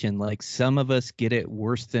anticipation, like, some of us get it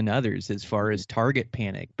worse than others as far as target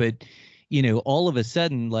panic. But, all of a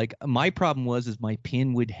sudden, like, my problem is my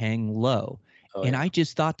pin would hang low. And I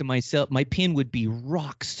just thought to myself, my pin would be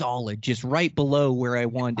rock solid, just right below where I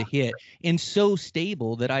wanted to hit, and so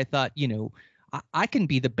stable that I thought, I can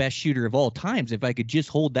be the best shooter of all times if I could just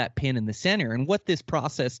hold that pin in the center. And what this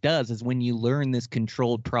process does is, when you learn this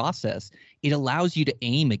controlled process, it allows you to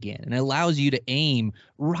aim again, and it allows you to aim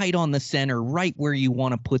right on the center, right where you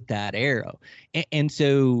want to put that arrow. And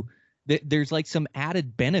so there's like some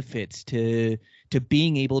added benefits to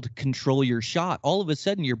being able to control your shot. All of a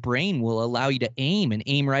sudden, your brain will allow you to aim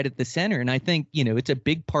right at the center. And I think, it's a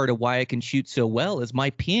big part of why I can shoot so well is my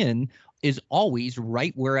pin is always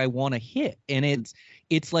right where I want to hit. And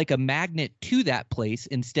it's like a magnet to that place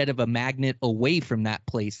instead of a magnet away from that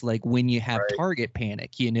place, like when you have target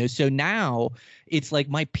panic, So now it's like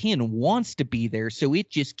my pin wants to be there, so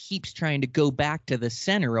it just keeps trying to go back to the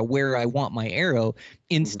center of where I want my arrow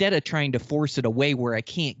instead of trying to force it away where I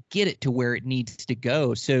can't get it to where it needs to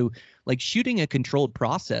go. So, like, shooting a controlled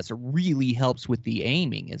process really helps with the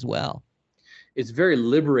aiming as well. It's very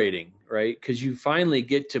liberating, right? Because you finally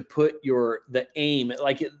get to put the aim,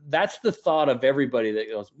 that's the thought of everybody that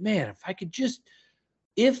goes, man, if I could just,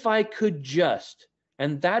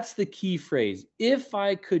 and that's the key phrase, if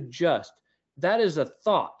I could just. That is a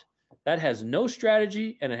thought that has no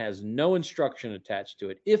strategy and it has no instruction attached to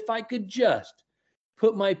it. If I could just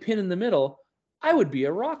put my pin in the middle, I would be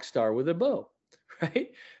a rock star with a bow,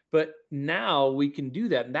 right? But now we can do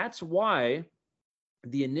that. And that's why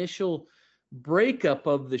the initial breakup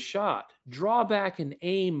of the shot, draw back and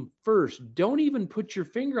aim first. Don't even put your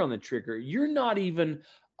finger on the trigger. You're not even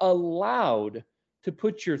allowed to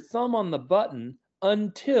put your thumb on the button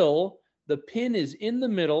until the pin is in the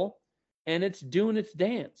middle and it's doing its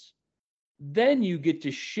dance. Then you get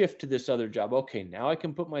to shift to this other job. Okay, now I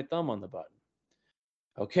can put my thumb on the button.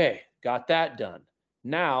 Okay, got that done.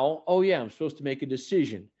 Now, I'm supposed to make a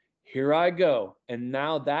decision. Here I go. And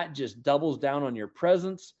now that just doubles down on your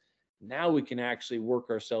presence. Now we can actually work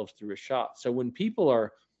ourselves through a shot. So when people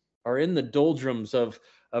are in the doldrums of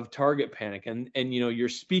target panic and you're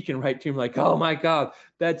speaking right to them like, oh my God,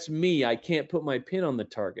 that's me. I can't put my pin on the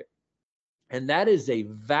target. And that is a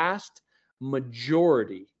vast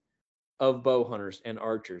majority of bow hunters and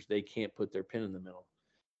archers. They can't put their pin in the middle.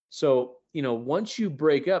 So, once you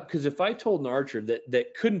break up, because if I told an archer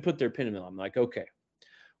that couldn't put their pin in the middle, I'm like, okay,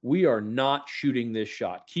 we are not shooting this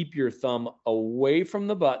shot. Keep your thumb away from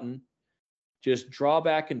the button. Just draw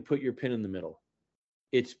back and put your pin in the middle.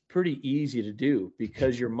 It's pretty easy to do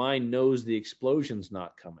because your mind knows the explosion's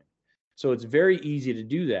not coming. So it's very easy to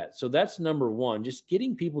do that. So that's number one, just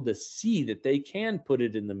getting people to see that they can put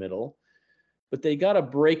it in the middle, but they got to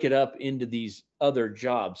break it up into these other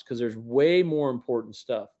jobs because there's way more important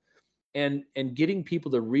stuff. and getting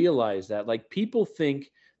people to realize that. Like, people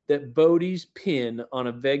think that Bodie's pin on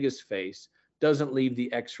a Vegas face doesn't leave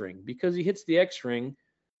the X ring because he hits the X ring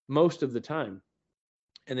most of the time.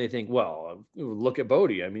 And they think, well, look at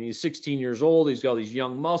Bodie. I mean, he's 16 years old. He's got all these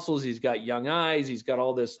young muscles. He's got young eyes. He's got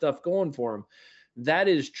all this stuff going for him. That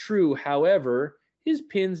is true. However, his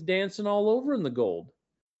pin's dancing all over in the gold.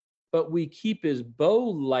 But we keep his bow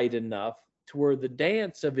light enough to where the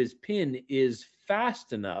dance of his pin is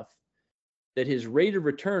fast enough that his rate of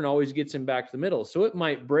return always gets him back to the middle. So it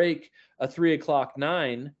might break a 3 o'clock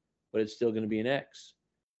 9, but it's still going to be an X.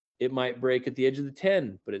 It might break at the edge of the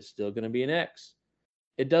 10, but it's still going to be an X.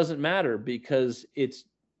 It doesn't matter because it's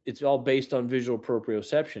all based on visual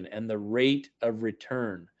proprioception and the rate of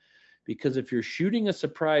return. Because if you're shooting a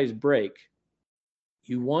surprise break,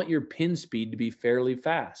 you want your pin speed to be fairly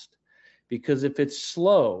fast. Because if it's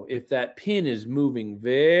slow, if that pin is moving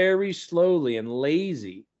very slowly and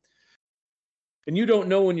lazy, and you don't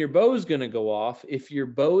know when your bow is going to go off, if your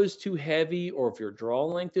bow is too heavy, or if your draw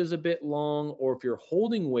length is a bit long, or if your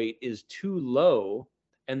holding weight is too low,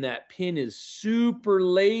 and that pin is super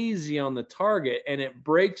lazy on the target, and it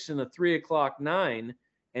breaks in a 3 o'clock 9,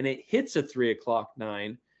 and it hits a 3 o'clock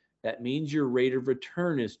 9, that means your rate of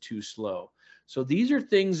return is too slow. So these are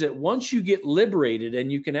things that once you get liberated and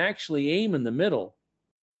you can actually aim in the middle,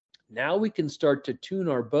 now we can start to tune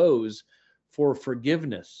our bows for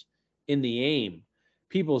forgiveness in the aim.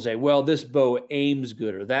 People say, well, this bow aims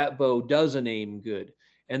good, or that bow doesn't aim good.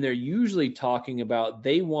 And they're usually talking about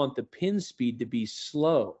they want the pin speed to be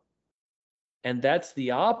slow. And that's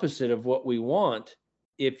the opposite of what we want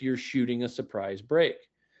if you're shooting a surprise break.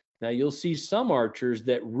 Now, you'll see some archers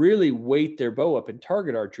that really weight their bow up in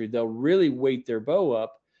target archery. They'll really weight their bow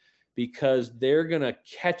up because they're going to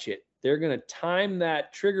catch it. They're going to time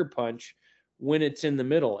that trigger punch when it's in the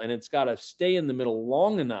middle, and it's got to stay in the middle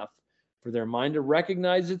long enough for their mind to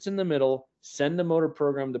recognize it's in the middle, send the motor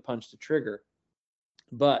program to punch the trigger.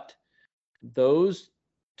 But those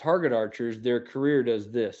target archers, their career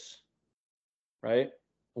does this, right?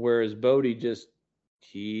 Whereas Bodie just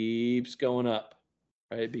keeps going up,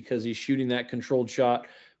 right? Because he's shooting that controlled shot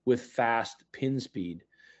with fast pin speed.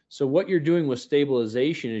 So what you're doing with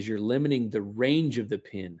stabilization is you're limiting the range of the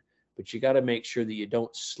pin, but you got to make sure that you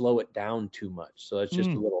don't slow it down too much. So that's just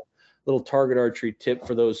a little target archery tip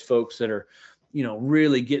for those folks that are,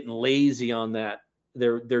 really getting lazy on that.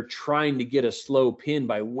 They're trying to get a slow pin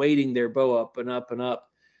by weighting their bow up and up and up.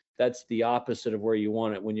 That's the opposite of where you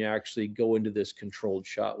want it when you actually go into this controlled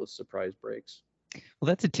shot with surprise breaks. Well,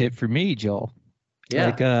 that's a tip for me, Joel. Yeah.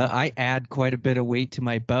 Like I add quite a bit of weight to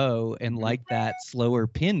my bow and like that slower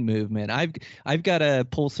pin movement. I've got to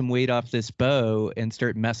pull some weight off this bow and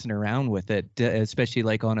start messing around with it, especially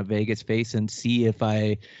like on a Vegas face, and see if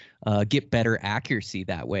I get better accuracy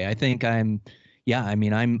that way. I think I'm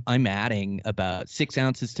adding about 6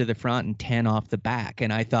 ounces to the front and 10 off the back,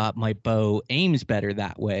 and I thought my bow aims better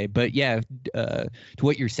that way. But yeah, to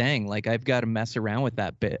what you're saying, like I've got to mess around with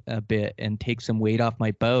that a bit and take some weight off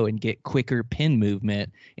my bow and get quicker pin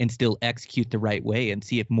movement and still execute the right way and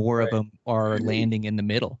see if more of them are landing in the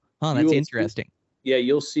middle. Oh, that's interesting.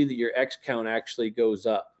 You'll see that your X count actually goes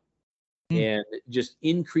up. And just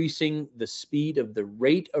increasing the speed of the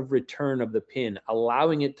rate of return of the pin,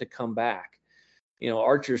 allowing it to come back.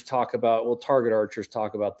 Archers talk about, target archers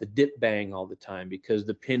talk about the dip bang all the time, because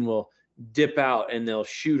the pin will dip out and they'll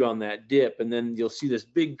shoot on that dip. And then you'll see this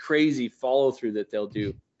big, crazy follow through that they'll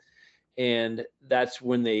do. And that's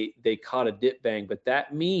when they caught a dip bang. But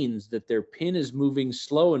that means that their pin is moving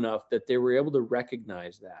slow enough that they were able to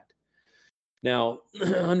recognize that. Now,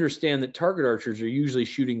 understand that target archers are usually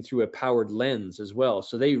shooting through a powered lens as well.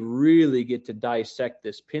 So they really get to dissect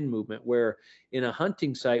this pin movement, where in a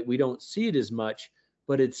hunting site, we don't see it as much,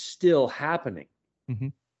 but it's still happening,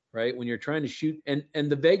 right? When you're trying to shoot, and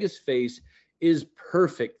the Vegas face is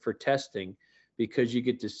perfect for testing, because you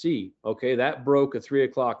get to see, okay, that broke a 3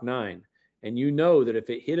 o'clock 9. And you know that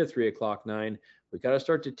if it hit a 3 o'clock 9, we got to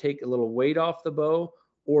start to take a little weight off the bow.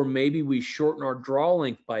 Or maybe we shorten our draw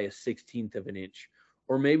length by 1/16 of an inch,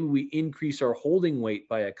 or maybe we increase our holding weight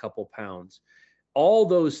by a couple pounds. All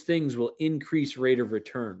those things will increase rate of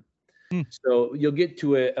return. So you'll get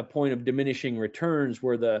to a point of diminishing returns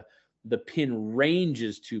where the pin range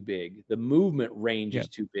is too big, the movement range is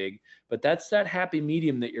too big, but that's that happy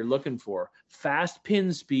medium that you're looking for. Fast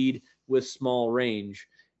pin speed with small range,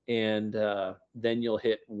 and then you'll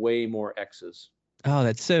hit way more X's. Oh,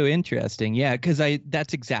 that's so interesting. Yeah, because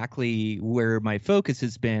that's exactly where my focus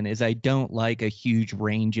has been, is I don't like a huge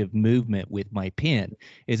range of movement with my pin,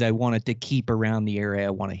 is I want it to keep around the area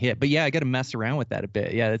I want to hit. But yeah, I got to mess around with that a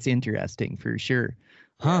bit. Yeah, that's interesting for sure.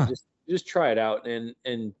 Huh. Yeah, just try it out, and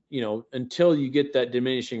until you get that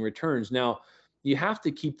diminishing returns. Now, you have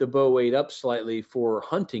to keep the bow weight up slightly for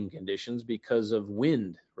hunting conditions because of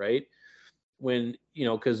wind, right? When,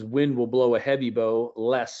 because wind will blow a heavy bow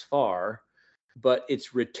less far, but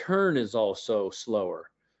its return is also slower.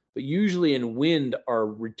 But usually in wind, our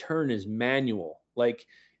return is manual. Like,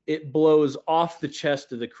 it blows off the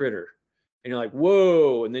chest of the critter. And you're like,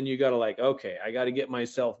 whoa. And then you got to okay, I got to get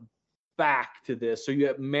myself back to this. So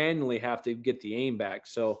you manually have to get the aim back.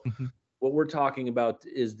 So what we're talking about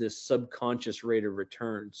is this subconscious rate of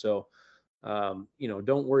return. So,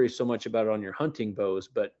 don't worry so much about it on your hunting bows,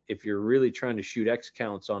 but if you're really trying to shoot X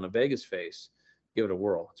counts on a Vegas face, give it a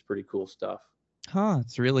whirl. It's pretty cool stuff.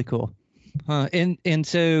 It's really cool. And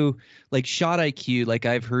so, like, Shot IQ, like,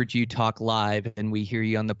 I've heard you talk live and we hear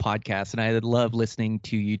you on the podcast, and I love listening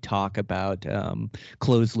to you talk about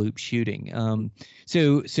closed loop shooting.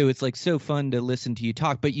 So it's like so fun to listen to you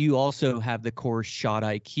talk, but you also have the course Shot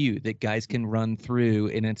IQ that guys can run through,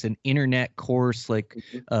 and it's an internet course, like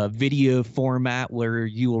video format, where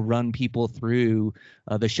you will run people through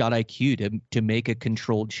the Shot IQ to make a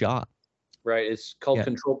controlled shot. Right. It's called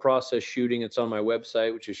Control Process Shooting. It's on my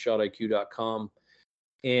website, which is shotiq.com.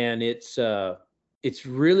 And it's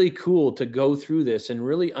really cool to go through this and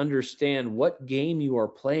really understand what game you are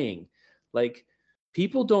playing. Like,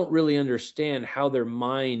 people don't really understand how their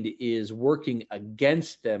mind is working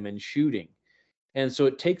against them in shooting. And so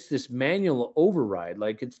it takes this manual override.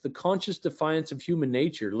 Like, it's the conscious defiance of human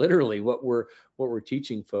nature, literally what we're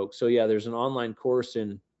teaching folks. So yeah, there's an online course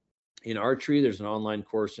in archery, there's an online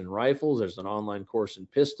course in rifles, there's an online course in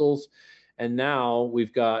pistols, and now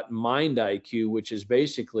we've got Mind IQ, which is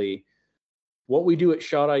basically what we do at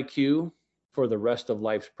Shot IQ for the rest of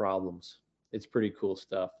life's problems. It's pretty cool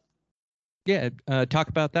stuff. Yeah, talk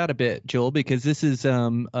about that a bit, Joel, because this is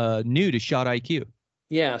new to Shot IQ.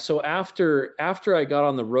 Yeah, so after I got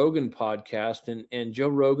on the Rogan podcast, and Joe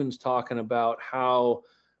Rogan's talking about how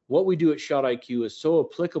what we do at Shot IQ is so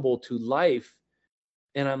applicable to life.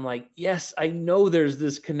 And I'm like, yes, I know there's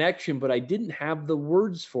this connection, but I didn't have the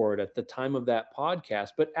words for it at the time of that podcast.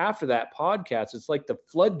 But after that podcast, it's like the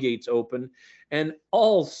floodgates open, and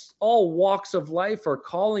all walks of life are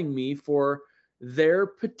calling me for their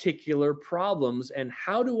particular problems. And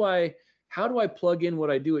how do I plug in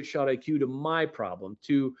what I do at Shot IQ to my problem,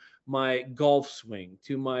 to my golf swing,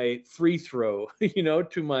 to my free throw,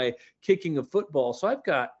 to my kicking a football? So I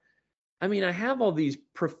have all these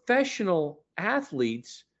professional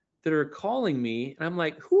athletes that are calling me, and I'm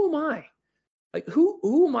like, who am I? Like,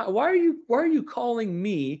 who am I? Why are you calling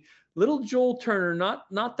me, little Joel Turner,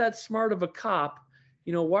 not that smart of a cop?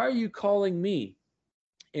 Why are you calling me?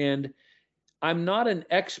 And I'm not an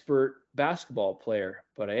expert basketball player,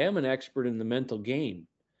 but I am an expert in the mental game.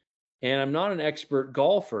 And I'm not an expert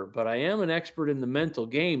golfer, but I am an expert in the mental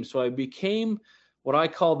game. So I became what I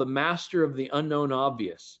call the master of the unknown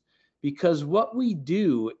obvious, because what we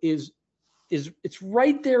do is it's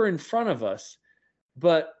right there in front of us.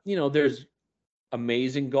 But, there's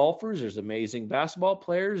amazing golfers, there's amazing basketball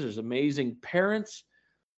players, there's amazing parents,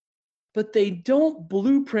 but they don't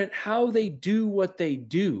blueprint how they do what they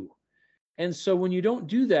do. And so when you don't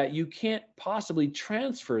do that, you can't possibly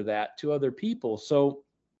transfer that to other people. So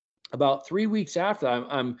about 3 weeks after,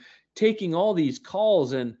 I'm taking all these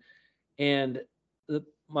calls, and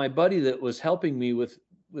my buddy that was helping me with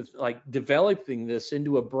like developing this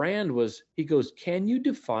into a brand he goes, can you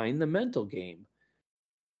define the mental game?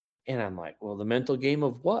 And I'm like, well, the mental game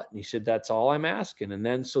of what? And he said, that's all I'm asking. And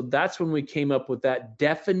then, so that's when we came up with that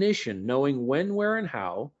definition, knowing when, where, and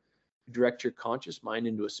how to direct your conscious mind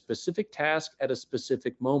into a specific task at a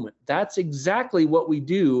specific moment. That's exactly what we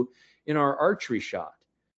do in our archery shot.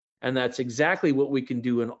 And that's exactly what we can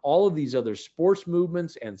do in all of these other sports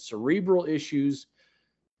movements and cerebral issues.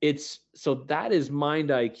 So that is Mind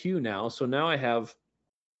IQ now. So now I have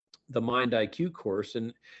the Mind IQ course.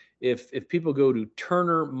 And if people go to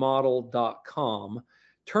turnermodel.com,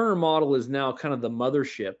 Turner Model is now kind of the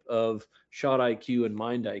mothership of Shot IQ and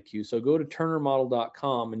Mind IQ. So go to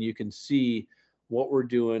turnermodel.com and you can see what we're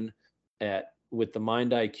doing with the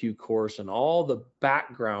Mind IQ course, and all the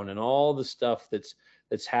background and all the stuff that's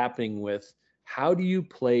happening with how do you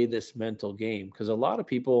play this mental game? Because a lot of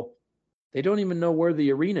people, they don't even know where the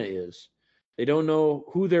arena is. They don't know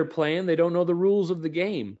who they're playing. They don't know the rules of the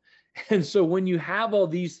game. And so when you have all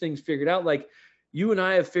these things figured out, like you and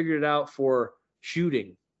I have figured it out for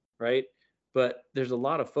shooting, right? But there's a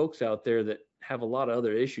lot of folks out there that have a lot of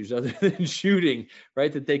other issues other than shooting,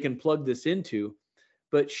 right? That they can plug this into.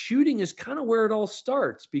 But shooting is kind of where it all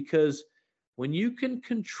starts, because when you can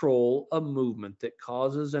control a movement that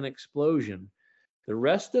causes an explosion, The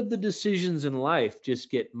rest of the decisions in life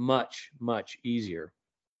just get much, much easier.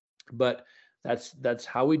 But that's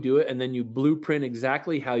how we do it. And then you blueprint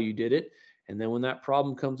exactly how you did it. And then when that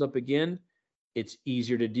problem comes up again, it's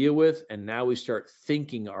easier to deal with. And now we start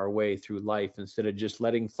thinking our way through life instead of just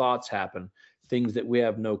letting thoughts happen, things that we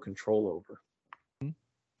have no control over.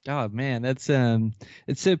 Oh man, that's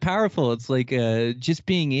it's so powerful. It's like just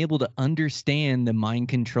being able to understand the mind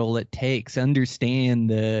control it takes, understand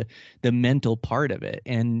the mental part of it.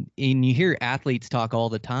 And you hear athletes talk all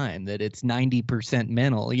the time that it's 90%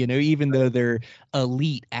 mental, even though they're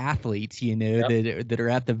elite athletes, that are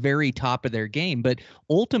at the very top of their game. But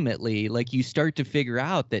ultimately, like, you start to figure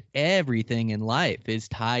out that everything in life is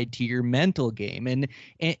tied to your mental game.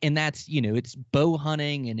 And that's, it's bow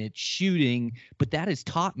hunting and it's shooting, but that has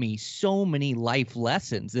taught me so many life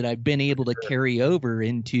lessons that I've been able to carry over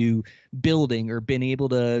into building, or been able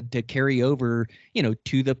to carry over,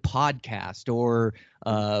 to the podcast, or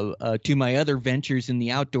to my other ventures in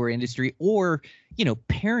the outdoor industry, or,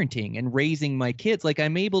 parenting and raising my kids. Like,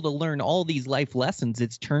 I'm able to learn all these life lessons.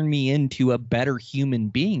 It's turned me into a better human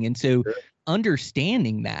being. And so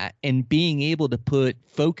understanding that and being able to put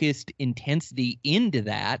focused intensity into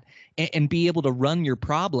that, and be able to run your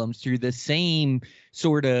problems through the same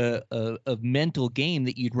sort of mental game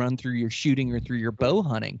that you'd run through your shooting or through your bow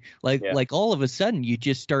hunting. Like all of a sudden you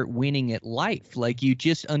just start winning at life. Like, you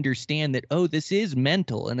just understand that, oh, this is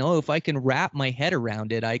mental, and if I can wrap my head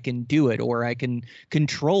around it, I can do it, or I can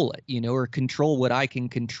control it, or control what I can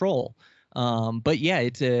control. But yeah,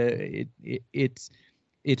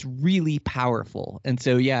 it's really powerful. And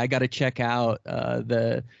so, yeah, I got to check out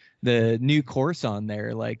the new course on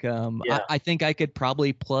there. Like, I think I could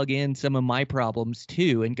probably plug in some of my problems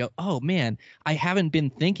too and go, oh man, I haven't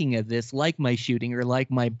been thinking of this like my shooting or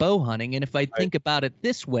like my bow hunting. And if I think about it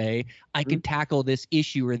this way, I could tackle this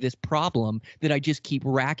issue or this problem that I just keep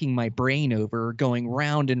racking my brain over, or going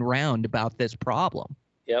round and round about this problem.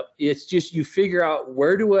 Yep. It's just, you figure out,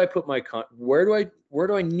 where do I put where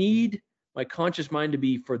do I need my conscious mind to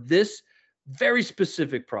be for this very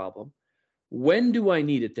specific problem? When do I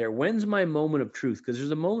need it there? When's my moment of truth? Because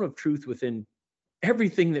there's a moment of truth within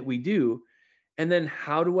everything that we do. And then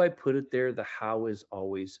how do I put it there? The how is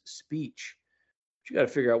always speech. But you got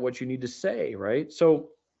to figure out what you need to say, right? So,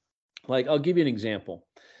 like, I'll give you an example.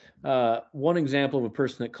 One example of a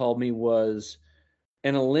person that called me was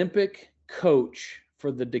an Olympic coach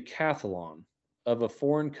for the decathlon of a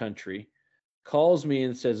foreign country, calls me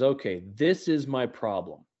and says, okay, this is my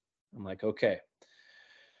problem. I'm like, okay.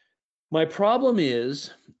 My problem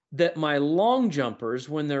is that my long jumpers,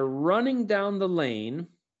 when they're running down the lane,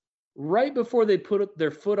 right before they put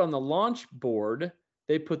their foot on the launch board,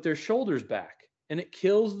 they put their shoulders back, and it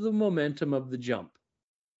kills the momentum of the jump.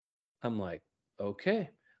 I'm like, okay,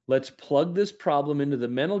 let's plug this problem into the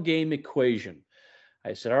mental game equation.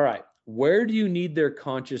 I said, all right, where do you need their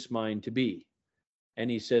conscious mind to be?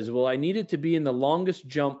 And he says, well, I need it to be in the longest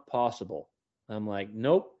jump possible. I'm like,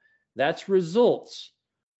 nope, that's results.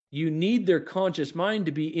 You need their conscious mind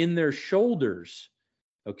to be in their shoulders.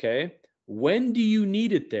 Okay. When do you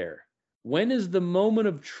need it there? When is the moment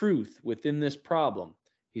of truth within this problem?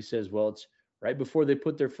 He says, well, it's right before they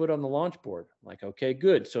put their foot on the launch board. I'm like, okay,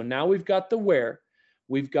 good. So now we've got the where,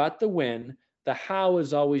 we've got the when, the how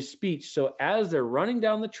is always speech. So as they're running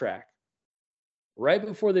down the track, right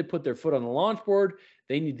before they put their foot on the launch board,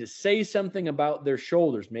 they need to say something about their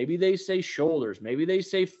shoulders. Maybe they say shoulders. Maybe they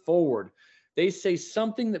say forward. They say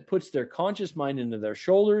something that puts their conscious mind into their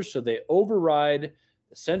shoulders, so they override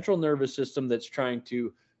the central nervous system that's trying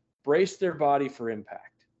to brace their body for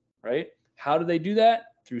impact, right? How do they do that?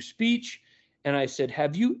 Through speech. And I said,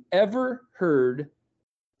 have you ever heard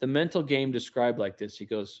the mental game described like this? He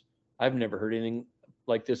goes, I've never heard anything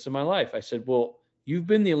like this in my life. I said, well, you've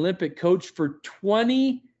been the Olympic coach for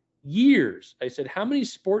 20 years. I said, how many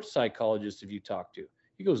sports psychologists have you talked to?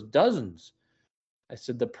 He goes, dozens. I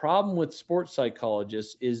said, the problem with sports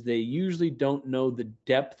psychologists is they usually don't know the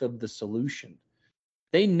depth of the solution.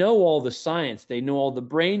 They know all the science. They know all the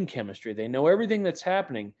brain chemistry. They know everything that's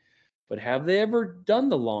happening. But have they ever done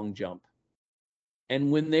the long jump?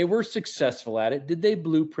 And when they were successful at it, did they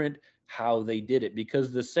blueprint how they did it?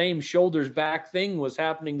 Because the same shoulders back thing was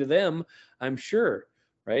happening to them, I'm sure,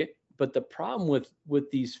 right? But the problem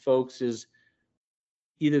with these folks is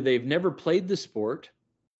either they've never played the sport,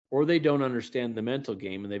 or they don't understand the mental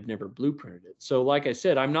game and they've never blueprinted it. So like I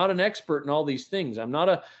said, I'm not an expert in all these things. I'm not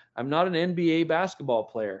an NBA basketball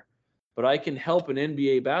player, but I can help an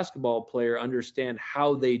NBA basketball player understand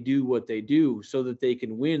how they do what they do so that they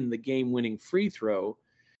can win the game-winning free throw.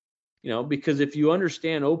 Because if you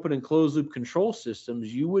understand open and closed loop control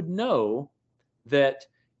systems, you would know that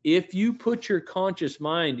if you put your conscious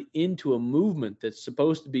mind into a movement that's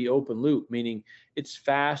supposed to be open loop, meaning it's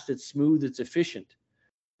fast, it's smooth, it's efficient,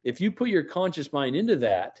 if you put your conscious mind into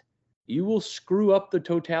that, you will screw up the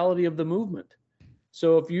totality of the movement.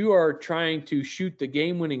 So if you are trying to shoot the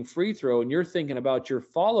game-winning free throw and you're thinking about your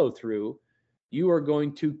follow-through, you are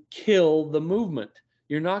going to kill the movement.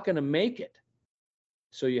 You're not going to make it.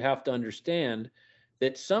 So you have to understand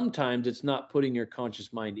that sometimes it's not putting your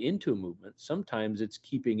conscious mind into a movement. Sometimes it's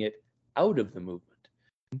keeping it out of the movement.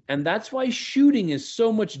 And that's why shooting is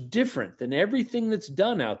so much different than everything that's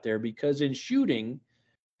done out there, because in shooting,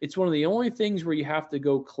 it's one of the only things where you have to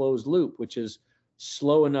go closed loop, which is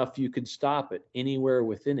slow enough you could stop it anywhere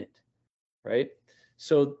within it, right?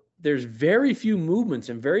 So there's very few movements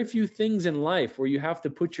and very few things in life where you have to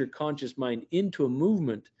put your conscious mind into a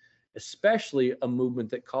movement, especially a movement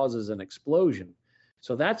that causes an explosion.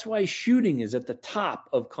 So that's why shooting is at the top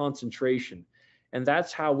of concentration. And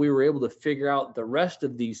that's how we were able to figure out the rest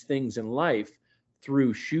of these things in life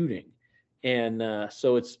through shooting. And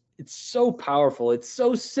so it's so powerful. It's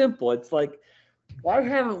so simple. It's like, why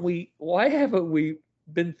haven't we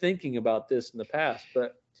been thinking about this in the past?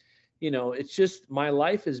 But, it's just, my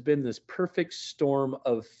life has been this perfect storm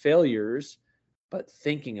of failures, but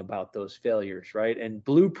thinking about those failures, right? And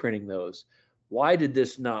blueprinting those. Why did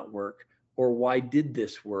this not work? Or why did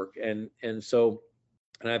this work? And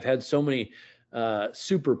I've had so many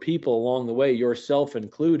super people along the way, yourself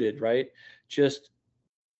included, right? Just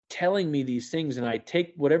telling me these things, and I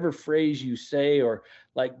take whatever phrase you say, or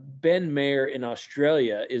like Ben Mayer in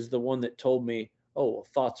Australia is the one that told me, oh, well,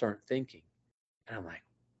 thoughts aren't thinking. And I'm like,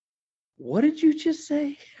 what did you just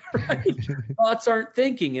say? Right? Thoughts aren't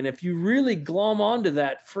thinking. And if you really glom onto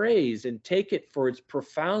that phrase and take it for its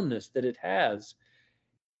profoundness that it has,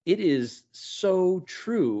 it is so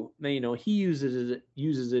true. Now, he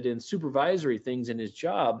uses it in supervisory things in his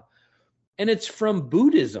job, and it's from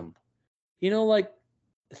Buddhism. Like,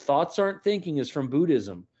 thoughts aren't thinking is from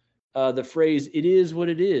Buddhism. The phrase "it is what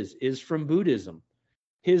it is" from Buddhism.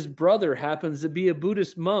 His brother happens to be a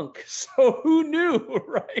Buddhist monk, so who knew,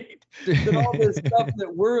 right? That all this stuff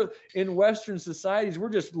that we're in Western societies, we're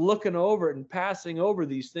just looking over it and passing over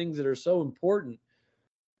these things that are so important.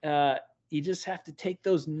 You just have to take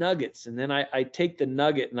those nuggets, and then I take the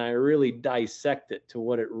nugget and I really dissect it to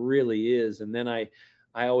what it really is, and then I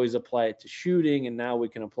always apply it to shooting, and now we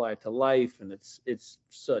can apply it to life, and it's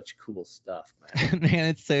such cool stuff, man. Man,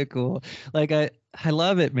 it's so cool. Like I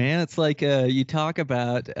love it, man. It's like you talk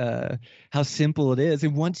about how simple it is,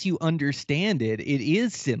 and once you understand it, it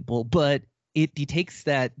is simple, but it takes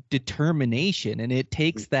that determination, and it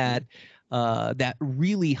takes that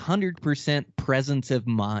really 100% presence of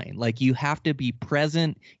mind. Like, you have to be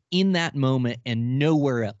present in that moment and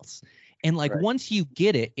nowhere else. And like, Right. Once you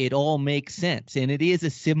get it, it all makes sense. And it is a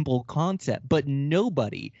simple concept, but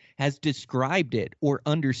nobody has described it or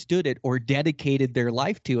understood it or dedicated their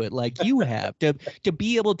life to it like you have. To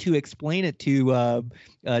be able to explain it to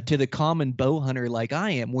the common bow hunter like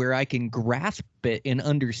I am, where I can grasp it and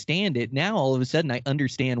understand it. Now, all of a sudden, I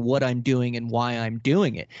understand what I'm doing and why I'm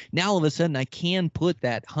doing it. Now, all of a sudden, I can put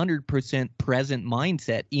that 100% present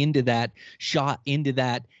mindset into that shot, into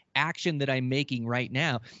that action that I'm making right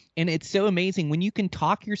now. And it's so amazing when you can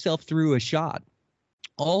talk yourself through a shot.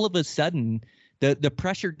 All of a sudden, the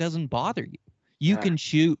pressure doesn't bother you. You can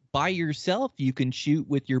shoot by yourself. You can shoot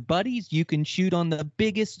with your buddies. You can shoot on the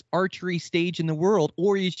biggest archery stage in the world,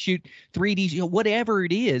 or you shoot 3D, whatever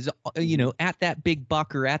it is, at that big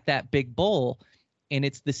buck or at that big bull. And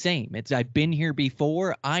it's the same. I've been here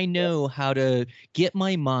before. I know how to get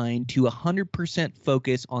my mind to 100%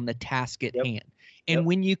 focus on the task at hand. And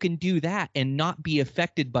when you can do that and not be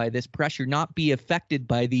affected by this pressure, not be affected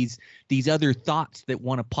by these other thoughts that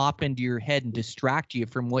want to pop into your head and distract you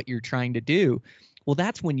from what you're trying to do, well,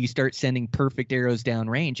 that's when you start sending perfect arrows down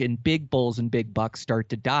range, and big bulls and big bucks start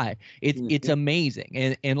to die. It's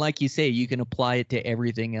amazing. And like you say, you can apply it to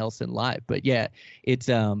everything else in life. But yeah, it's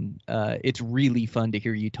really fun to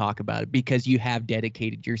hear you talk about it, because you have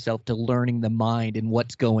dedicated yourself to learning the mind and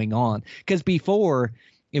what's going on. Because before,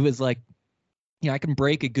 it was like, I can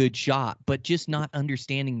break a good shot, but just not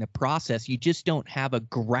understanding the process, you just don't have a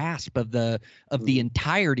grasp of the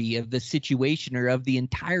entirety of the situation, or of the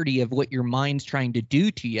entirety of what your mind's trying to do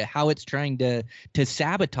to you, how it's trying to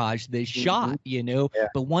sabotage this shot,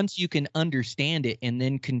 But once you can understand it and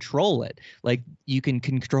then control it, like, you can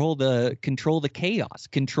control the chaos,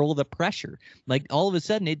 control the pressure. Like, all of a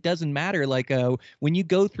sudden, it doesn't matter. Like, when you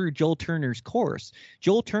go through Joel Turner's course,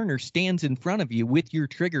 Joel Turner stands in front of you with your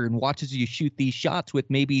trigger and watches you shoot these these shots with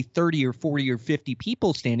maybe 30 or 40 or 50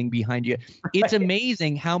 people standing behind you. It's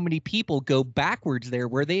amazing how many people go backwards there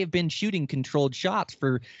where they have been shooting controlled shots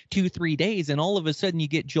for 2-3 days. And all of a sudden you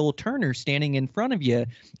get Joel Turner standing in front of you,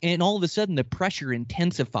 and all of a sudden the pressure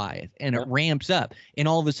intensifies and it ramps up. And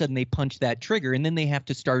all of a sudden they punch that trigger, and then they have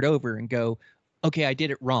to start over and go, okay, I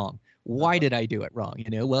did it wrong. Why did I do it wrong?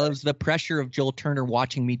 Well, it was the pressure of Joel Turner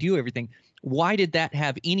watching me do everything. Why did that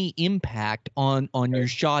have any impact on your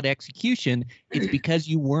shot execution? It's because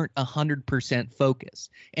you weren't 100% focused.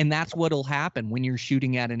 And that's what'll happen when you're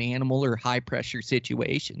shooting at an animal or high pressure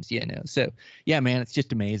situations, So yeah, man, it's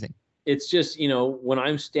just amazing. It's just, when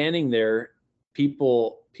I'm standing there,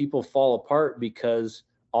 people fall apart because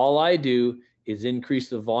all I do is increase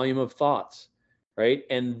the volume of thoughts, right?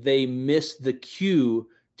 And they miss the cue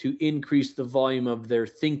to increase the volume of their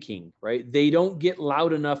thinking, right? They don't get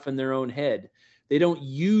loud enough in their own head. They don't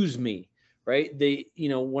use me, right?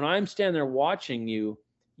 When I'm standing there watching you,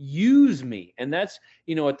 use me. And that's,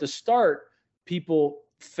 at the start, people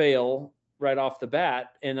fail right off the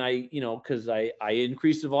bat. And because I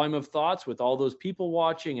increase the volume of thoughts with all those people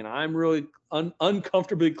watching, and I'm really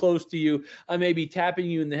uncomfortably close to you. I may be tapping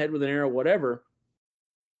you in the head with an arrow, whatever.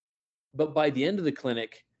 But by the end of the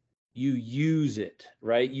clinic, you use it,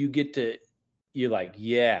 right? You're like,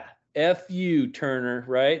 yeah, F you, Turner,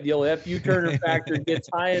 right? The old F you, Turner factor gets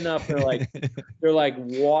high enough. They're like,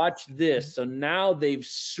 watch this. So now they've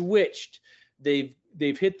switched. They've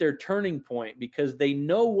hit their turning point because they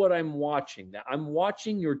know what I'm watching. That I'm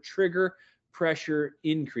watching your trigger pressure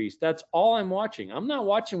increase. That's all I'm watching. I'm not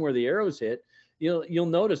watching where the arrows hit. You'll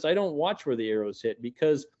notice I don't watch where the arrows hit,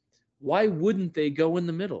 because why wouldn't they go in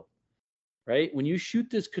the middle? Right? When you shoot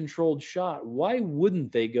this controlled shot, why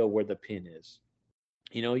wouldn't they go where the pin is?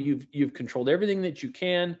 You've controlled everything that you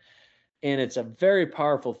can, and it's a very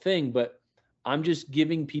powerful thing, but I'm just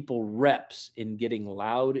giving people reps in getting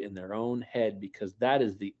loud in their own head, because that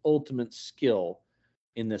is the ultimate skill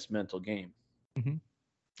in this mental game. Mm-hmm.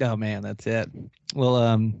 Oh man, that's it.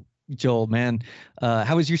 Well, Joel, man,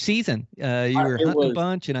 how was your season? You were hunting a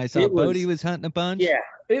bunch, and I saw Bodie was hunting a bunch. Yeah,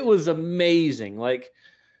 it was amazing. Like,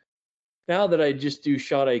 now that I just do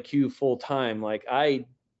Shot IQ full time, like I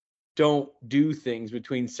don't do things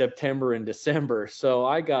between September and December. So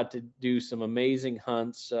I got to do some amazing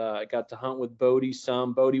hunts. I got to hunt with Bodie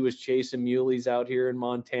some. Bodie was chasing muleys out here in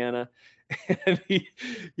Montana. And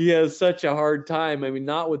he has such a hard time. I mean,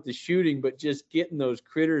 not with the shooting, but just getting those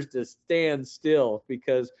critters to stand still,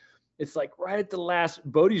 because it's like right at the last.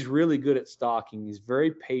 Bodie's really good at stalking. He's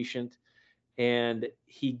very patient. And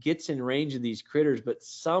he gets in range of these critters, but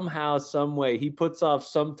somehow, some way, he puts off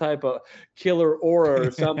some type of killer aura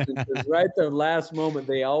or something. Because right at the last moment,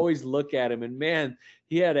 they always look at him. And man,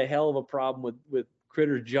 he had a hell of a problem with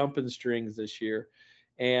critters jumping strings this year.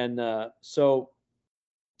 And so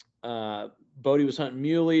Bodie was hunting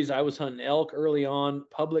muleys. I was hunting elk early on,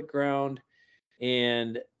 public ground.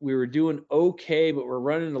 And we were doing okay, but we're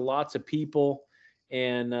running into lots of people.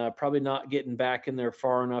 And probably not getting back in there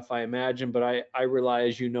far enough, I imagine. But I rely,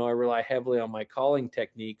 as you know, I rely heavily on my calling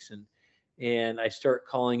techniques, and I start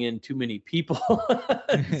calling in too many people.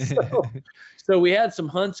 so we had some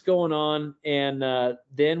hunts going on, and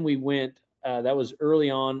then we went. That was early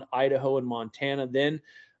on, Idaho and Montana. Then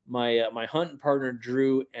my hunting partner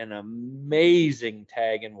drew an amazing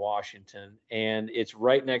tag in Washington, and it's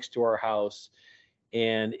right next to our house,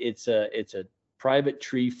 and it's a private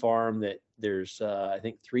tree farm that there's I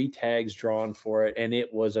think 3 tags drawn for it, and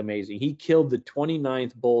it was amazing. He killed the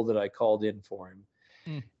 29th bull that I called in for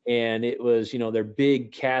him. And it was, they're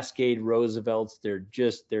big Cascade Roosevelts.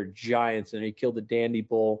 They're giants. And he killed the Dandy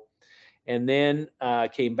bull, and then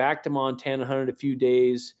came back to Montana, hunted a few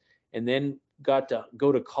days, and then got to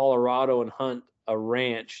go to Colorado and hunt a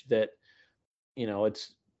ranch that,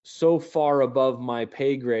 it's so far above my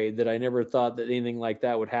pay grade that I never thought that anything like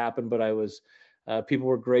that would happen. But I was, people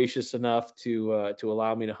were gracious enough to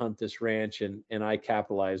allow me to hunt this ranch, and I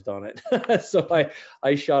capitalized on it. So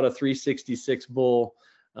I shot a 366 bull,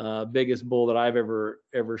 biggest bull that I've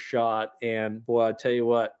ever shot. And boy, I tell you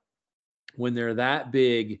what, when they're that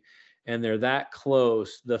big and they're that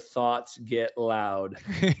close, the thoughts get loud.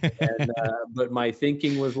 And, but my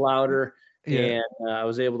thinking was louder. Yeah. And I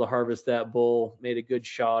was able to harvest that bull, made a good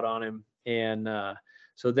shot on him. And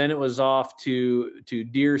so then it was off to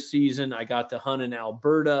deer season. I got to hunt in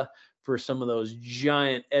Alberta for some of those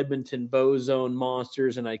giant Edmonton bow zone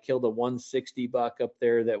monsters, and I killed a 160 buck up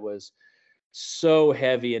there that was so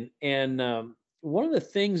heavy. And one of the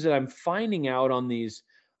things that I'm finding out on these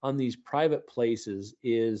private places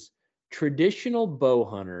is traditional bow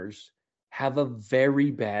hunters have a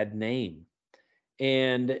very bad name.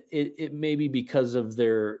 And it may be because of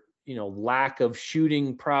their, lack of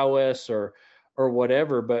shooting prowess or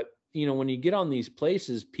whatever. But, when you get on these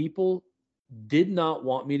places, people did not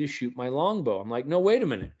want me to shoot my longbow. I'm like, no, wait a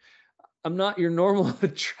minute. I'm not your normal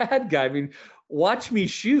trad guy. I mean, watch me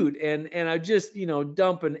shoot. And I just,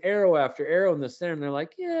 dump an arrow after arrow in the center. And they're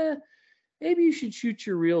like, yeah, maybe you should shoot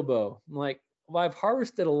your real bow. I'm like, well, I've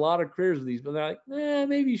harvested a lot of critters with these, but they're like,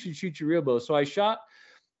 maybe you should shoot your real bow. So I shot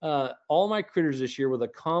all my critters this year with a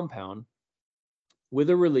compound, with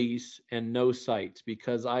a release and no sights,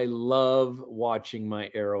 because I love watching my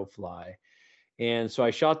arrow fly. And so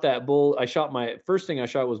I shot that bull. My first thing I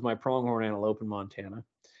shot was my pronghorn antelope in Montana.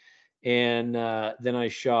 And then I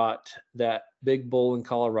shot that big bull in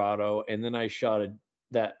Colorado. And then I shot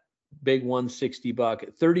that big 160 buck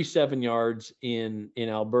at 37 yards in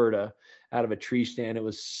Alberta out of a tree stand. It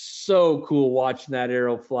was so cool watching that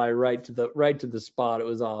arrow fly right to the spot. It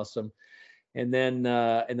was awesome. And then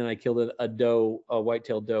I killed a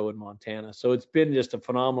white-tailed doe in Montana. So it's been just a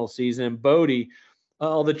phenomenal season. And Bodie,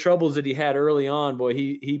 all the troubles that he had early on, boy,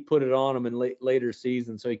 he put it on him in later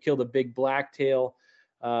seasons. So he killed a big blacktail.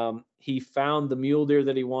 He found the mule deer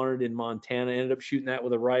that he wanted in Montana, ended up shooting that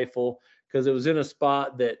with a rifle because it was in a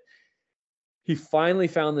spot that he finally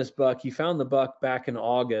found this buck. He found the buck back in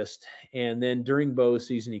August, and then during bow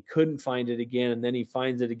season, he couldn't find it again. And then he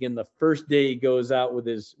finds it again the first day he goes out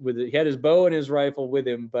he had his bow and his rifle with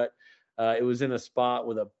him, but it was in a spot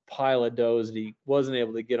with a pile of does and he wasn't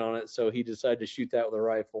able to get on it. So he decided to shoot that with a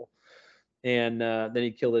rifle. And then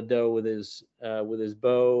he killed a doe with his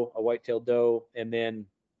bow, a white-tailed doe, and then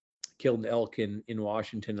killed an elk in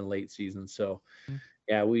Washington in late season. So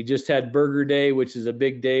yeah, we just had Burger Day, which is a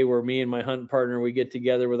big day where me and my hunting partner, we get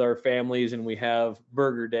together with our families and we have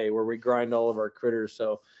Burger Day where we grind all of our critters.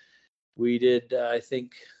 So we did, I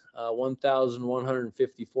think,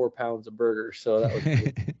 1,154 pounds of burgers. So that was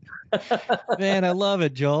good. Man, I love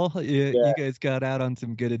it, Joel. You guys got out on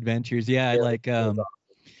some good adventures. Yeah, like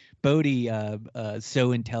Bodie,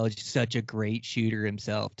 so intelligent, such a great shooter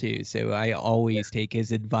himself too. So I always take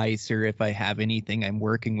his advice, or if I have anything I'm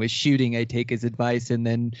working with shooting, I take his advice. And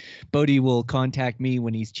then Bodie will contact me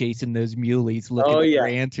when he's chasing those muleys, looking for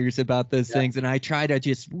answers about those things. And I try to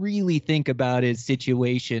just really think about his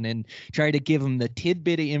situation and try to give him the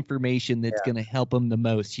tidbit of information that's going to help him the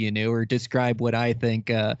most, or describe what I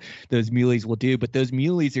think those muleys will do. But those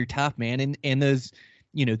muleys are tough, man, and those.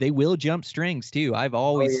 They will jump strings too. I've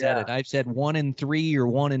always said it. I've said 1 in 3 or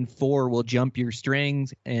 1 in 4 will jump your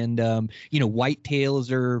strings. And,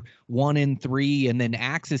 whitetails are 1 in 3, and then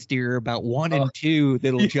axis deer are about 1 in 2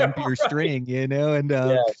 that'll jump your string, and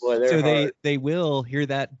so they will hear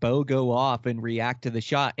that bow go off and react to the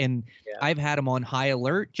shot. And I've had them on high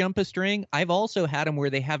alert, jump a string. I've also had them where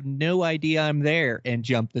they have no idea I'm there and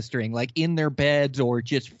jump the string, like in their beds or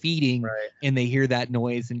just feeding, and they hear that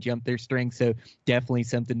noise and jump their string. So definitely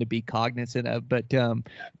something to be cognizant of. But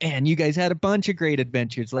and you guys had a bunch of great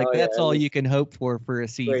adventures. Like that's all you can hope for a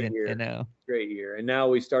season. Great year. And now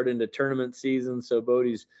we start into tournament season, so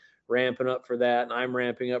Bodie's ramping up for that, and I'm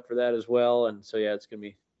ramping up for that as well. And so it's gonna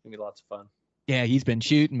be lots of fun. Yeah, he's been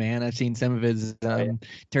shooting, man. I've seen some of his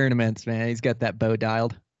tournaments, man. He's got that bow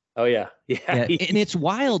dialed. Oh yeah. And it's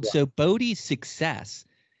wild. So Bodie's success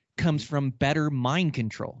comes from better mind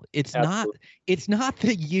control. It's not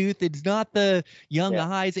the youth, it's not the young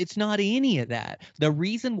eyes, it's not any of that. The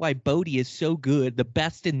reason why Bodie is so good, the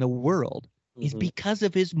best in the world, is because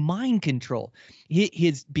of his mind control.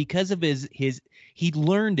 He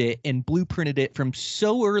learned it and blueprinted it from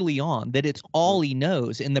so early on that it's all he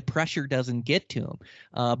knows, and the pressure doesn't get to him.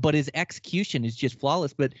 But his execution is just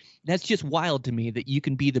flawless. But that's just wild to me that you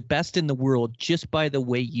can be the best in the world just by the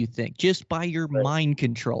way you think, just by your mind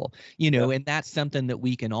control, and that's something that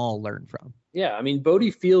we can all learn from. Yeah, I mean,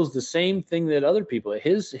 Bodie feels the same thing that other people.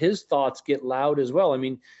 His thoughts get loud as well. I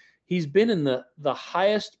mean, he's been in the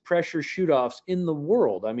highest pressure shoot-offs in the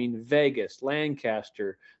world. I mean, Vegas,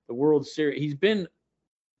 Lancaster, the World Series.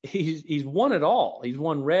 He's won it all. He's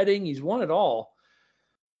won Reading. He's won it all.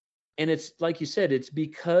 And it's like you said, it's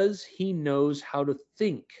because he knows how to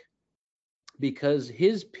think. Because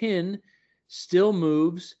his pin still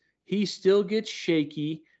moves. He still gets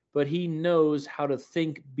shaky, but he knows how to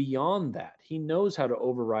think beyond that. He knows how to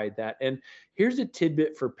override that. And here's a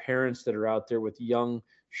tidbit for parents that are out there with young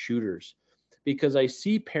shooters, because I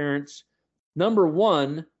see parents, number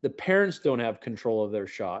one, the parents don't have control of their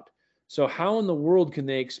shot. So how in the world can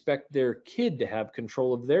they expect their kid to have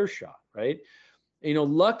control of their shot, right?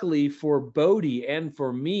 Luckily for Bodie and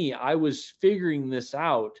for me, I was figuring this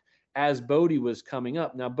out as Bodie was coming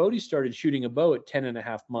up. Now, Bodie started shooting a bow at 10 and a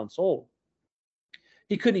half months old.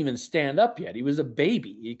 He couldn't even stand up yet. He was a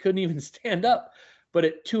baby. He couldn't even stand up. But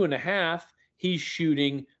at 2.5, he's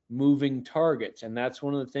shooting moving targets. And that's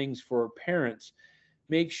one of the things for parents.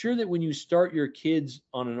 Make sure that when you start your kids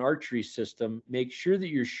on an archery system, make sure that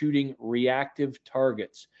you're shooting reactive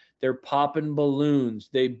targets. They're popping balloons.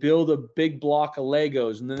 They build a big block of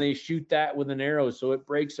Legos, and then they shoot that with an arrow so it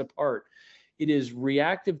breaks apart. It is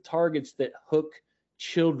reactive targets that hook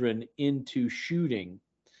children into shooting.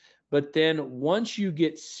 But then once you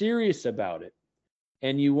get serious about it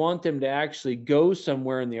and you want them to actually go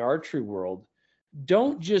somewhere in the archery world,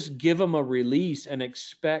 don't just give them a release and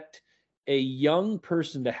expect a young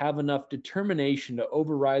person to have enough determination to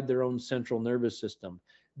override their own central nervous system.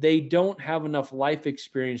 They don't have enough life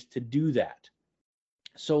experience to do that.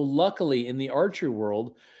 So luckily in the archery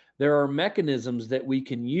world, there are mechanisms that we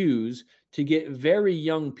can use to get very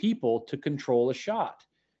young people to control a shot.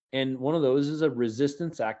 And one of those is a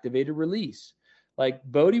resistance activated release. Like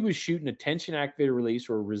Bodie was shooting a tension activated release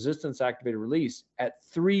or a resistance activated release at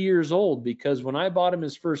 3 years old, because when I bought him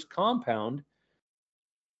his first compound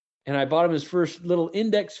and I bought him his first little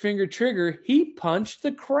index finger trigger, he punched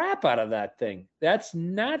the crap out of that thing. That's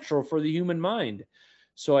natural for the human mind.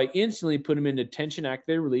 So I instantly put him into tension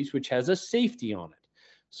activated release, which has a safety on it.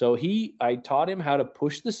 So I taught him how to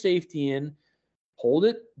push the safety in, hold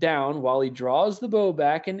it down while he draws the bow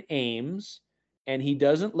back and aims, and he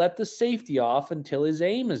doesn't let the safety off until his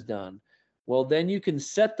aim is done. Well, then you can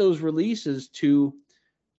set those releases to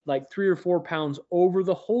like 3 or 4 pounds over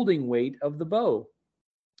the holding weight of the bow.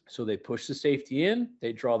 So they push the safety in,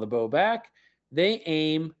 they draw the bow back, they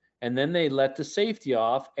aim, and then they let the safety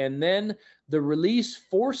off. And then the release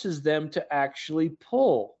forces them to actually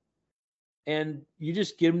pull. And you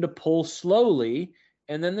just get them to pull slowly,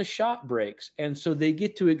 and then the shot breaks. And so they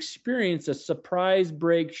get to experience a surprise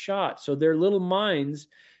break shot. So their little minds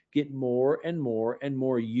get more and more and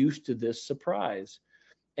more used to this surprise.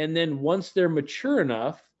 And then once they're mature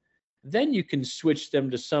enough, then you can switch them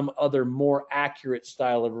to some other more accurate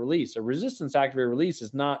style of release. A resistance activated release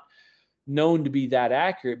is not known to be that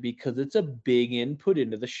accurate because it's a big input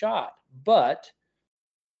into the shot. But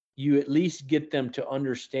you at least get them to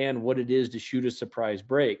understand what it is to shoot a surprise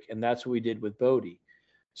break. And that's what we did with Bodie.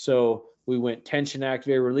 So we went tension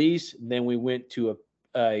activated release, then we went to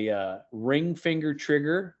a ring finger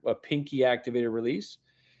trigger, a pinky activated release.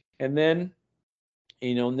 And then,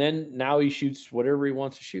 and then now he shoots whatever he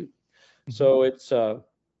wants to shoot. Mm-hmm. So it's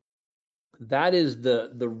that is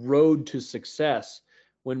the road to success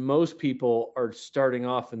when most people are starting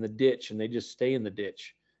off in the ditch and they just stay in the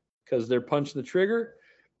ditch because they're punching the trigger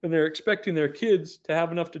and they're expecting their kids to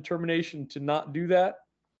have enough determination to not do that.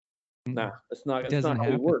 Nah, that's not how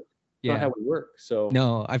we work. Yeah. Not how we work. So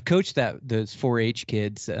no, I've coached those 4-H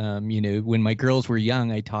kids. When my girls were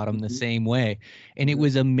young, I taught them the same way, and it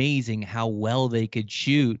was amazing how well they could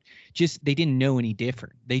shoot. Just they didn't know any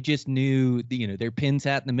different. They just knew their pin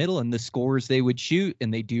sat in the middle and the scores they would shoot,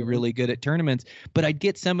 and they do really good at tournaments. But I'd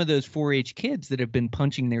get some of those 4-H kids that have been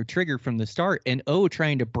punching their trigger from the start, and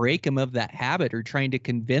trying to break them of that habit or trying to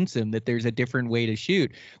convince them that there's a different way to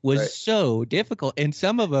shoot was so difficult. And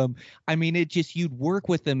some of them, it just you'd work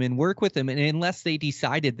with them, and unless they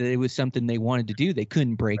decided that it was something they wanted to do, they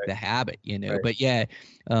couldn't break the habit, But yeah,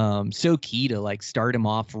 so key to start them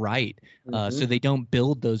off right, so they don't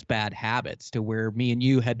build those bad habits to where me and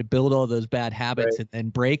you had to build all those bad habits and then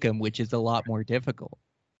break them, which is a lot more difficult.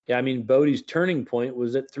 Yeah, Bodie's turning point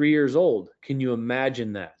was at 3 years old. Can you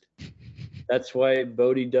imagine that? That's why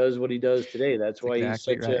Bodie does what he does today. That's why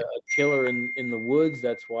exactly he's such a killer in the woods.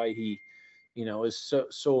 That's why he, is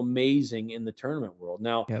so amazing in the tournament world.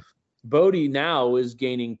 Now, Bodie now is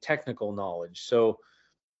gaining technical knowledge. So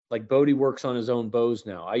like Bodie works on his own bows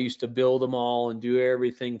now. I used to build them all and do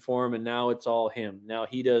everything for him, and now it's all him. Now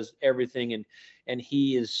he does everything, and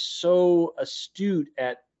he is so astute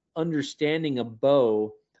at understanding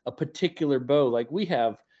a particular bow. Like we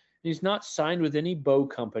have, he's not signed with any bow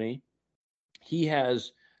company. He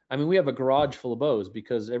has, we have a garage full of bows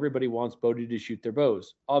because everybody wants Bodie to shoot their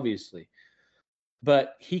bows, obviously.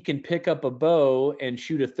 But he can pick up a bow and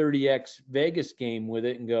shoot a 30X Vegas game with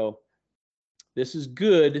it and go, this is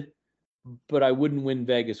good, but I wouldn't win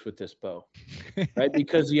Vegas with this bow, right?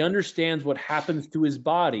 Because he understands what happens to his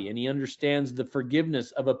body, and he understands the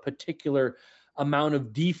forgiveness of a particular amount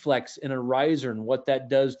of deflex in a riser and what that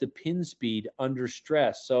does to pin speed under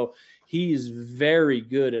stress. So he is very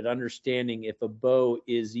good at understanding if a bow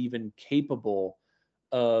is even capable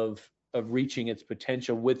of reaching its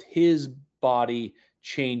potential with his body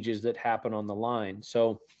changes that happen on the line.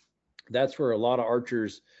 So that's where a lot of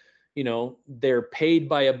archers they're paid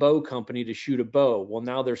by a bow company to shoot a bow. Well,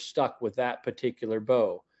 now they're stuck with that particular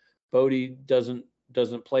bow. Bodie doesn't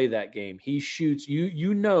play that game. He shoots,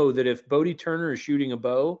 you know that if Bodie Turner is shooting a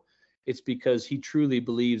bow, it's because he truly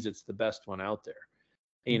believes it's the best one out there.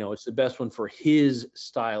 It's the best one for his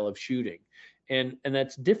style of shooting. And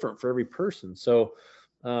that's different for every person. So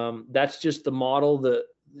that's just the model,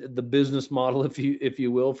 the business model, if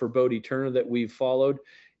you will, for Bodie Turner that we've followed.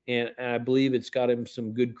 And I believe it's got him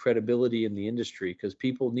some good credibility in the industry, because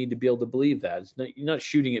people need to be able to believe that. You're not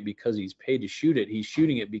shooting it because he's paid to shoot it. He's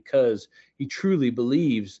shooting it because he truly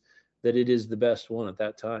believes that it is the best one at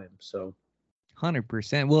that time. So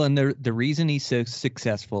 100%. Well, and the reason he's so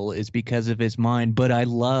successful is because of his mind. But I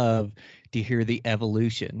love to hear the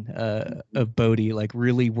evolution of Bodie, like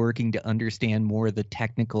really working to understand more of the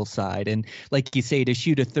technical side. And like you say, to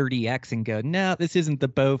shoot a 30X and go, no, this isn't the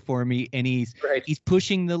bow for me. And he's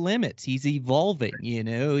pushing the limits. He's evolving,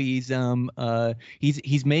 he's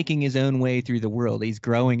making his own way through the world. He's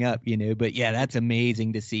growing up, but yeah, that's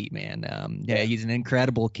amazing to see, man. He's an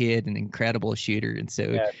incredible kid, an incredible shooter. And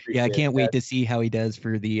so, I can't wait to see how he does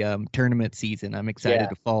for the tournament season. I'm excited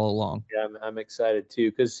to follow along. Yeah, I'm excited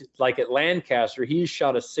too, because like at Lancaster, he's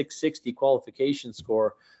shot a 660 qualification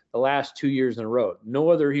score the last 2 years in a row. No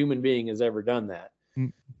other human being has ever done that,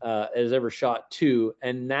 has ever shot two.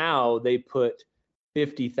 And now they put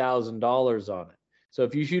 $50,000 on it. So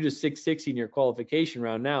if you shoot a 660 in your qualification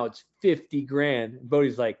round now, it's $50,000.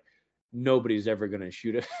 Bodie's like, nobody's ever going to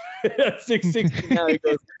shoot a 660 now. He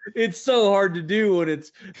goes, it's so hard to do when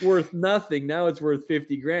it's worth nothing. Now it's worth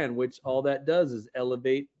 $50,000, which all that does is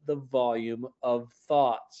elevate the volume of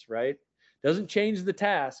thoughts, right? Doesn't change the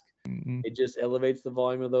task. It just elevates the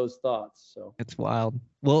volume of those thoughts. So it's wild.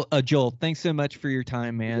 Well, Joel, thanks so much for your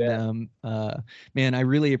time, man. Man, I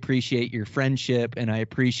really appreciate your friendship, and I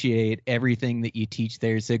appreciate everything that you teach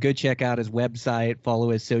there. So go check out his website, follow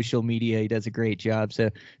his social media. He does a great job. So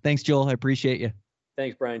thanks, Joel. I appreciate you.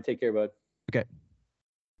 Thanks, Brian. Take care, bud. Okay.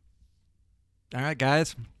 All right,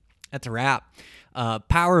 guys. That's a wrap.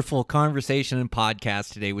 Powerful conversation and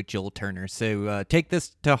podcast today with Joel Turner. So take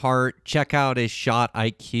this to heart. Check out his shot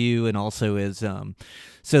IQ and also his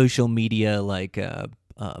social media.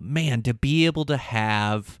 Man, to be able to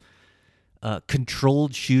have a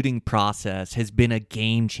controlled shooting process has been a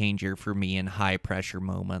game changer for me in high pressure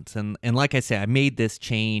moments. And like I said, I made this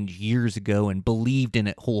change years ago and believed in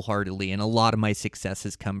it wholeheartedly. And a lot of my success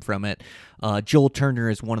has come from it. Joel Turner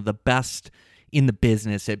is one of the best in the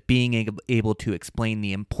business at being able to explain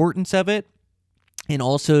the importance of it, and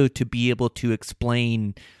also to be able to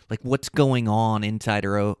explain like what's going on inside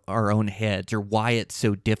our own heads or why it's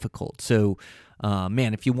so difficult. So,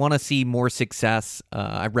 man, if you want to see more success,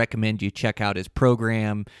 I recommend you check out his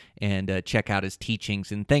program and check out his teachings.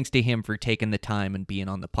 And thanks to him for taking the time and being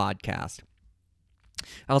on the podcast.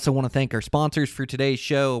 I also want to thank our sponsors for today's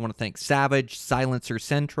show. I want to thank Savage, Silencer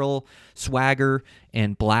Central, Swagger,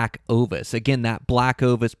 and Black Ovis. Again, that Black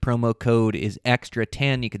Ovis promo code is extra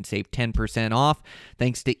 10. You can save 10% off.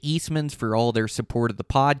 Thanks to Eastman's for all their support of the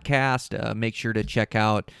podcast. Make sure to check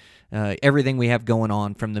out everything we have going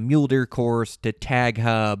on, from the Mule Deer course to Tag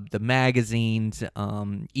Hub, the magazines,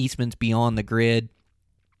 Eastman's Beyond the Grid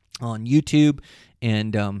on YouTube,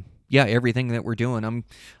 and everything that we're doing.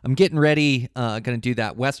 I'm getting ready, going to do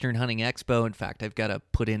that Western Hunting Expo. In fact, I've got to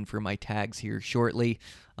put in for my tags here shortly.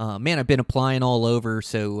 Man, I've been applying all over.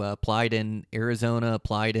 So applied in Arizona,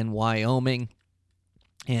 applied in Wyoming.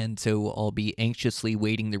 And so I'll be anxiously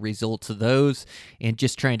waiting the results of those and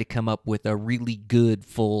just trying to come up with a really good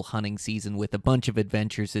full hunting season with a bunch of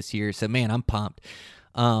adventures this year. So, man, I'm pumped.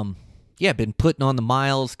 Been putting on the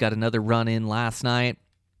miles. Got another run in last night.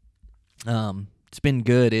 It's been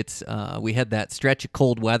good. We had that stretch of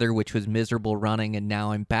cold weather, which was miserable running, and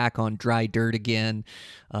now I'm back on dry dirt again.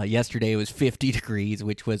 Yesterday it was 50 degrees,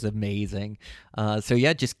 which was amazing.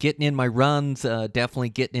 Just getting in my runs, definitely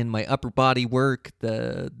getting in my upper body work.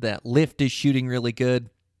 That lift is shooting really good.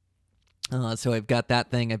 So I've got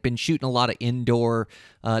that thing. I've been shooting a lot of indoor.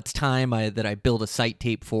 It's time that I build a sight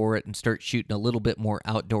tape for it and start shooting a little bit more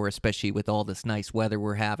outdoor, especially with all this nice weather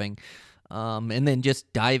we're having. And then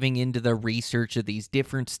just diving into the research of these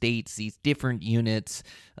different states, these different units,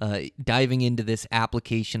 diving into this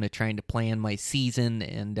application of trying to plan my season.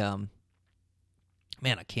 And,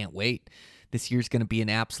 man, I can't wait. this year's going to be an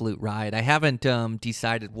absolute ride. I haven't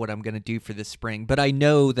decided what I'm going to do for this spring, but I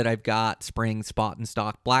know that I've got spring spot and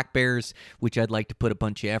stock black bears, which I'd like to put a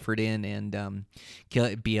bunch of effort in and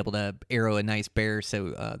be able to arrow a nice bear.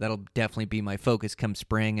 So that'll definitely be my focus come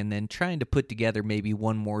spring, and then trying to put together maybe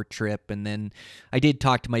one more trip. And then I did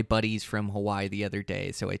talk to my buddies from Hawaii the other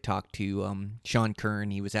day. So I talked to Sean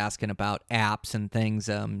Kern. He was asking about apps and things,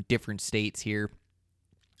 different states here.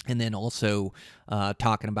 And then also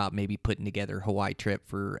talking about maybe putting together a Hawaii trip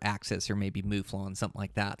for Access or maybe Mouflon, something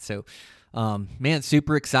like that. So, man,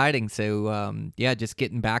 super exciting. So, yeah, just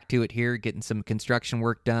getting back to it here, getting some construction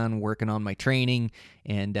work done, working on my training,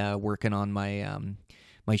 and working on my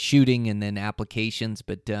my shooting and then applications.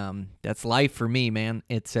 But that's life for me, man.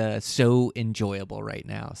 It's so enjoyable right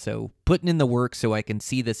now. So putting in the work so I can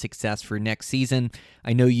see the success for next season.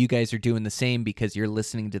 I know you guys are doing the same because you're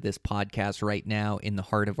listening to this podcast right now in the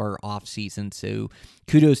heart of our off season. So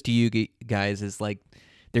kudos to you guys. Is like,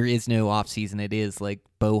 there is no off season. It is like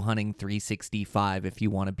bow hunting 365 if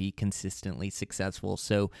you want to be consistently successful.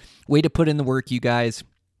 So way to put in the work, you guys.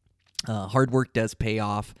 Hard work does pay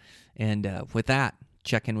off. And with that,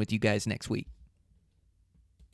 check in with you guys next week.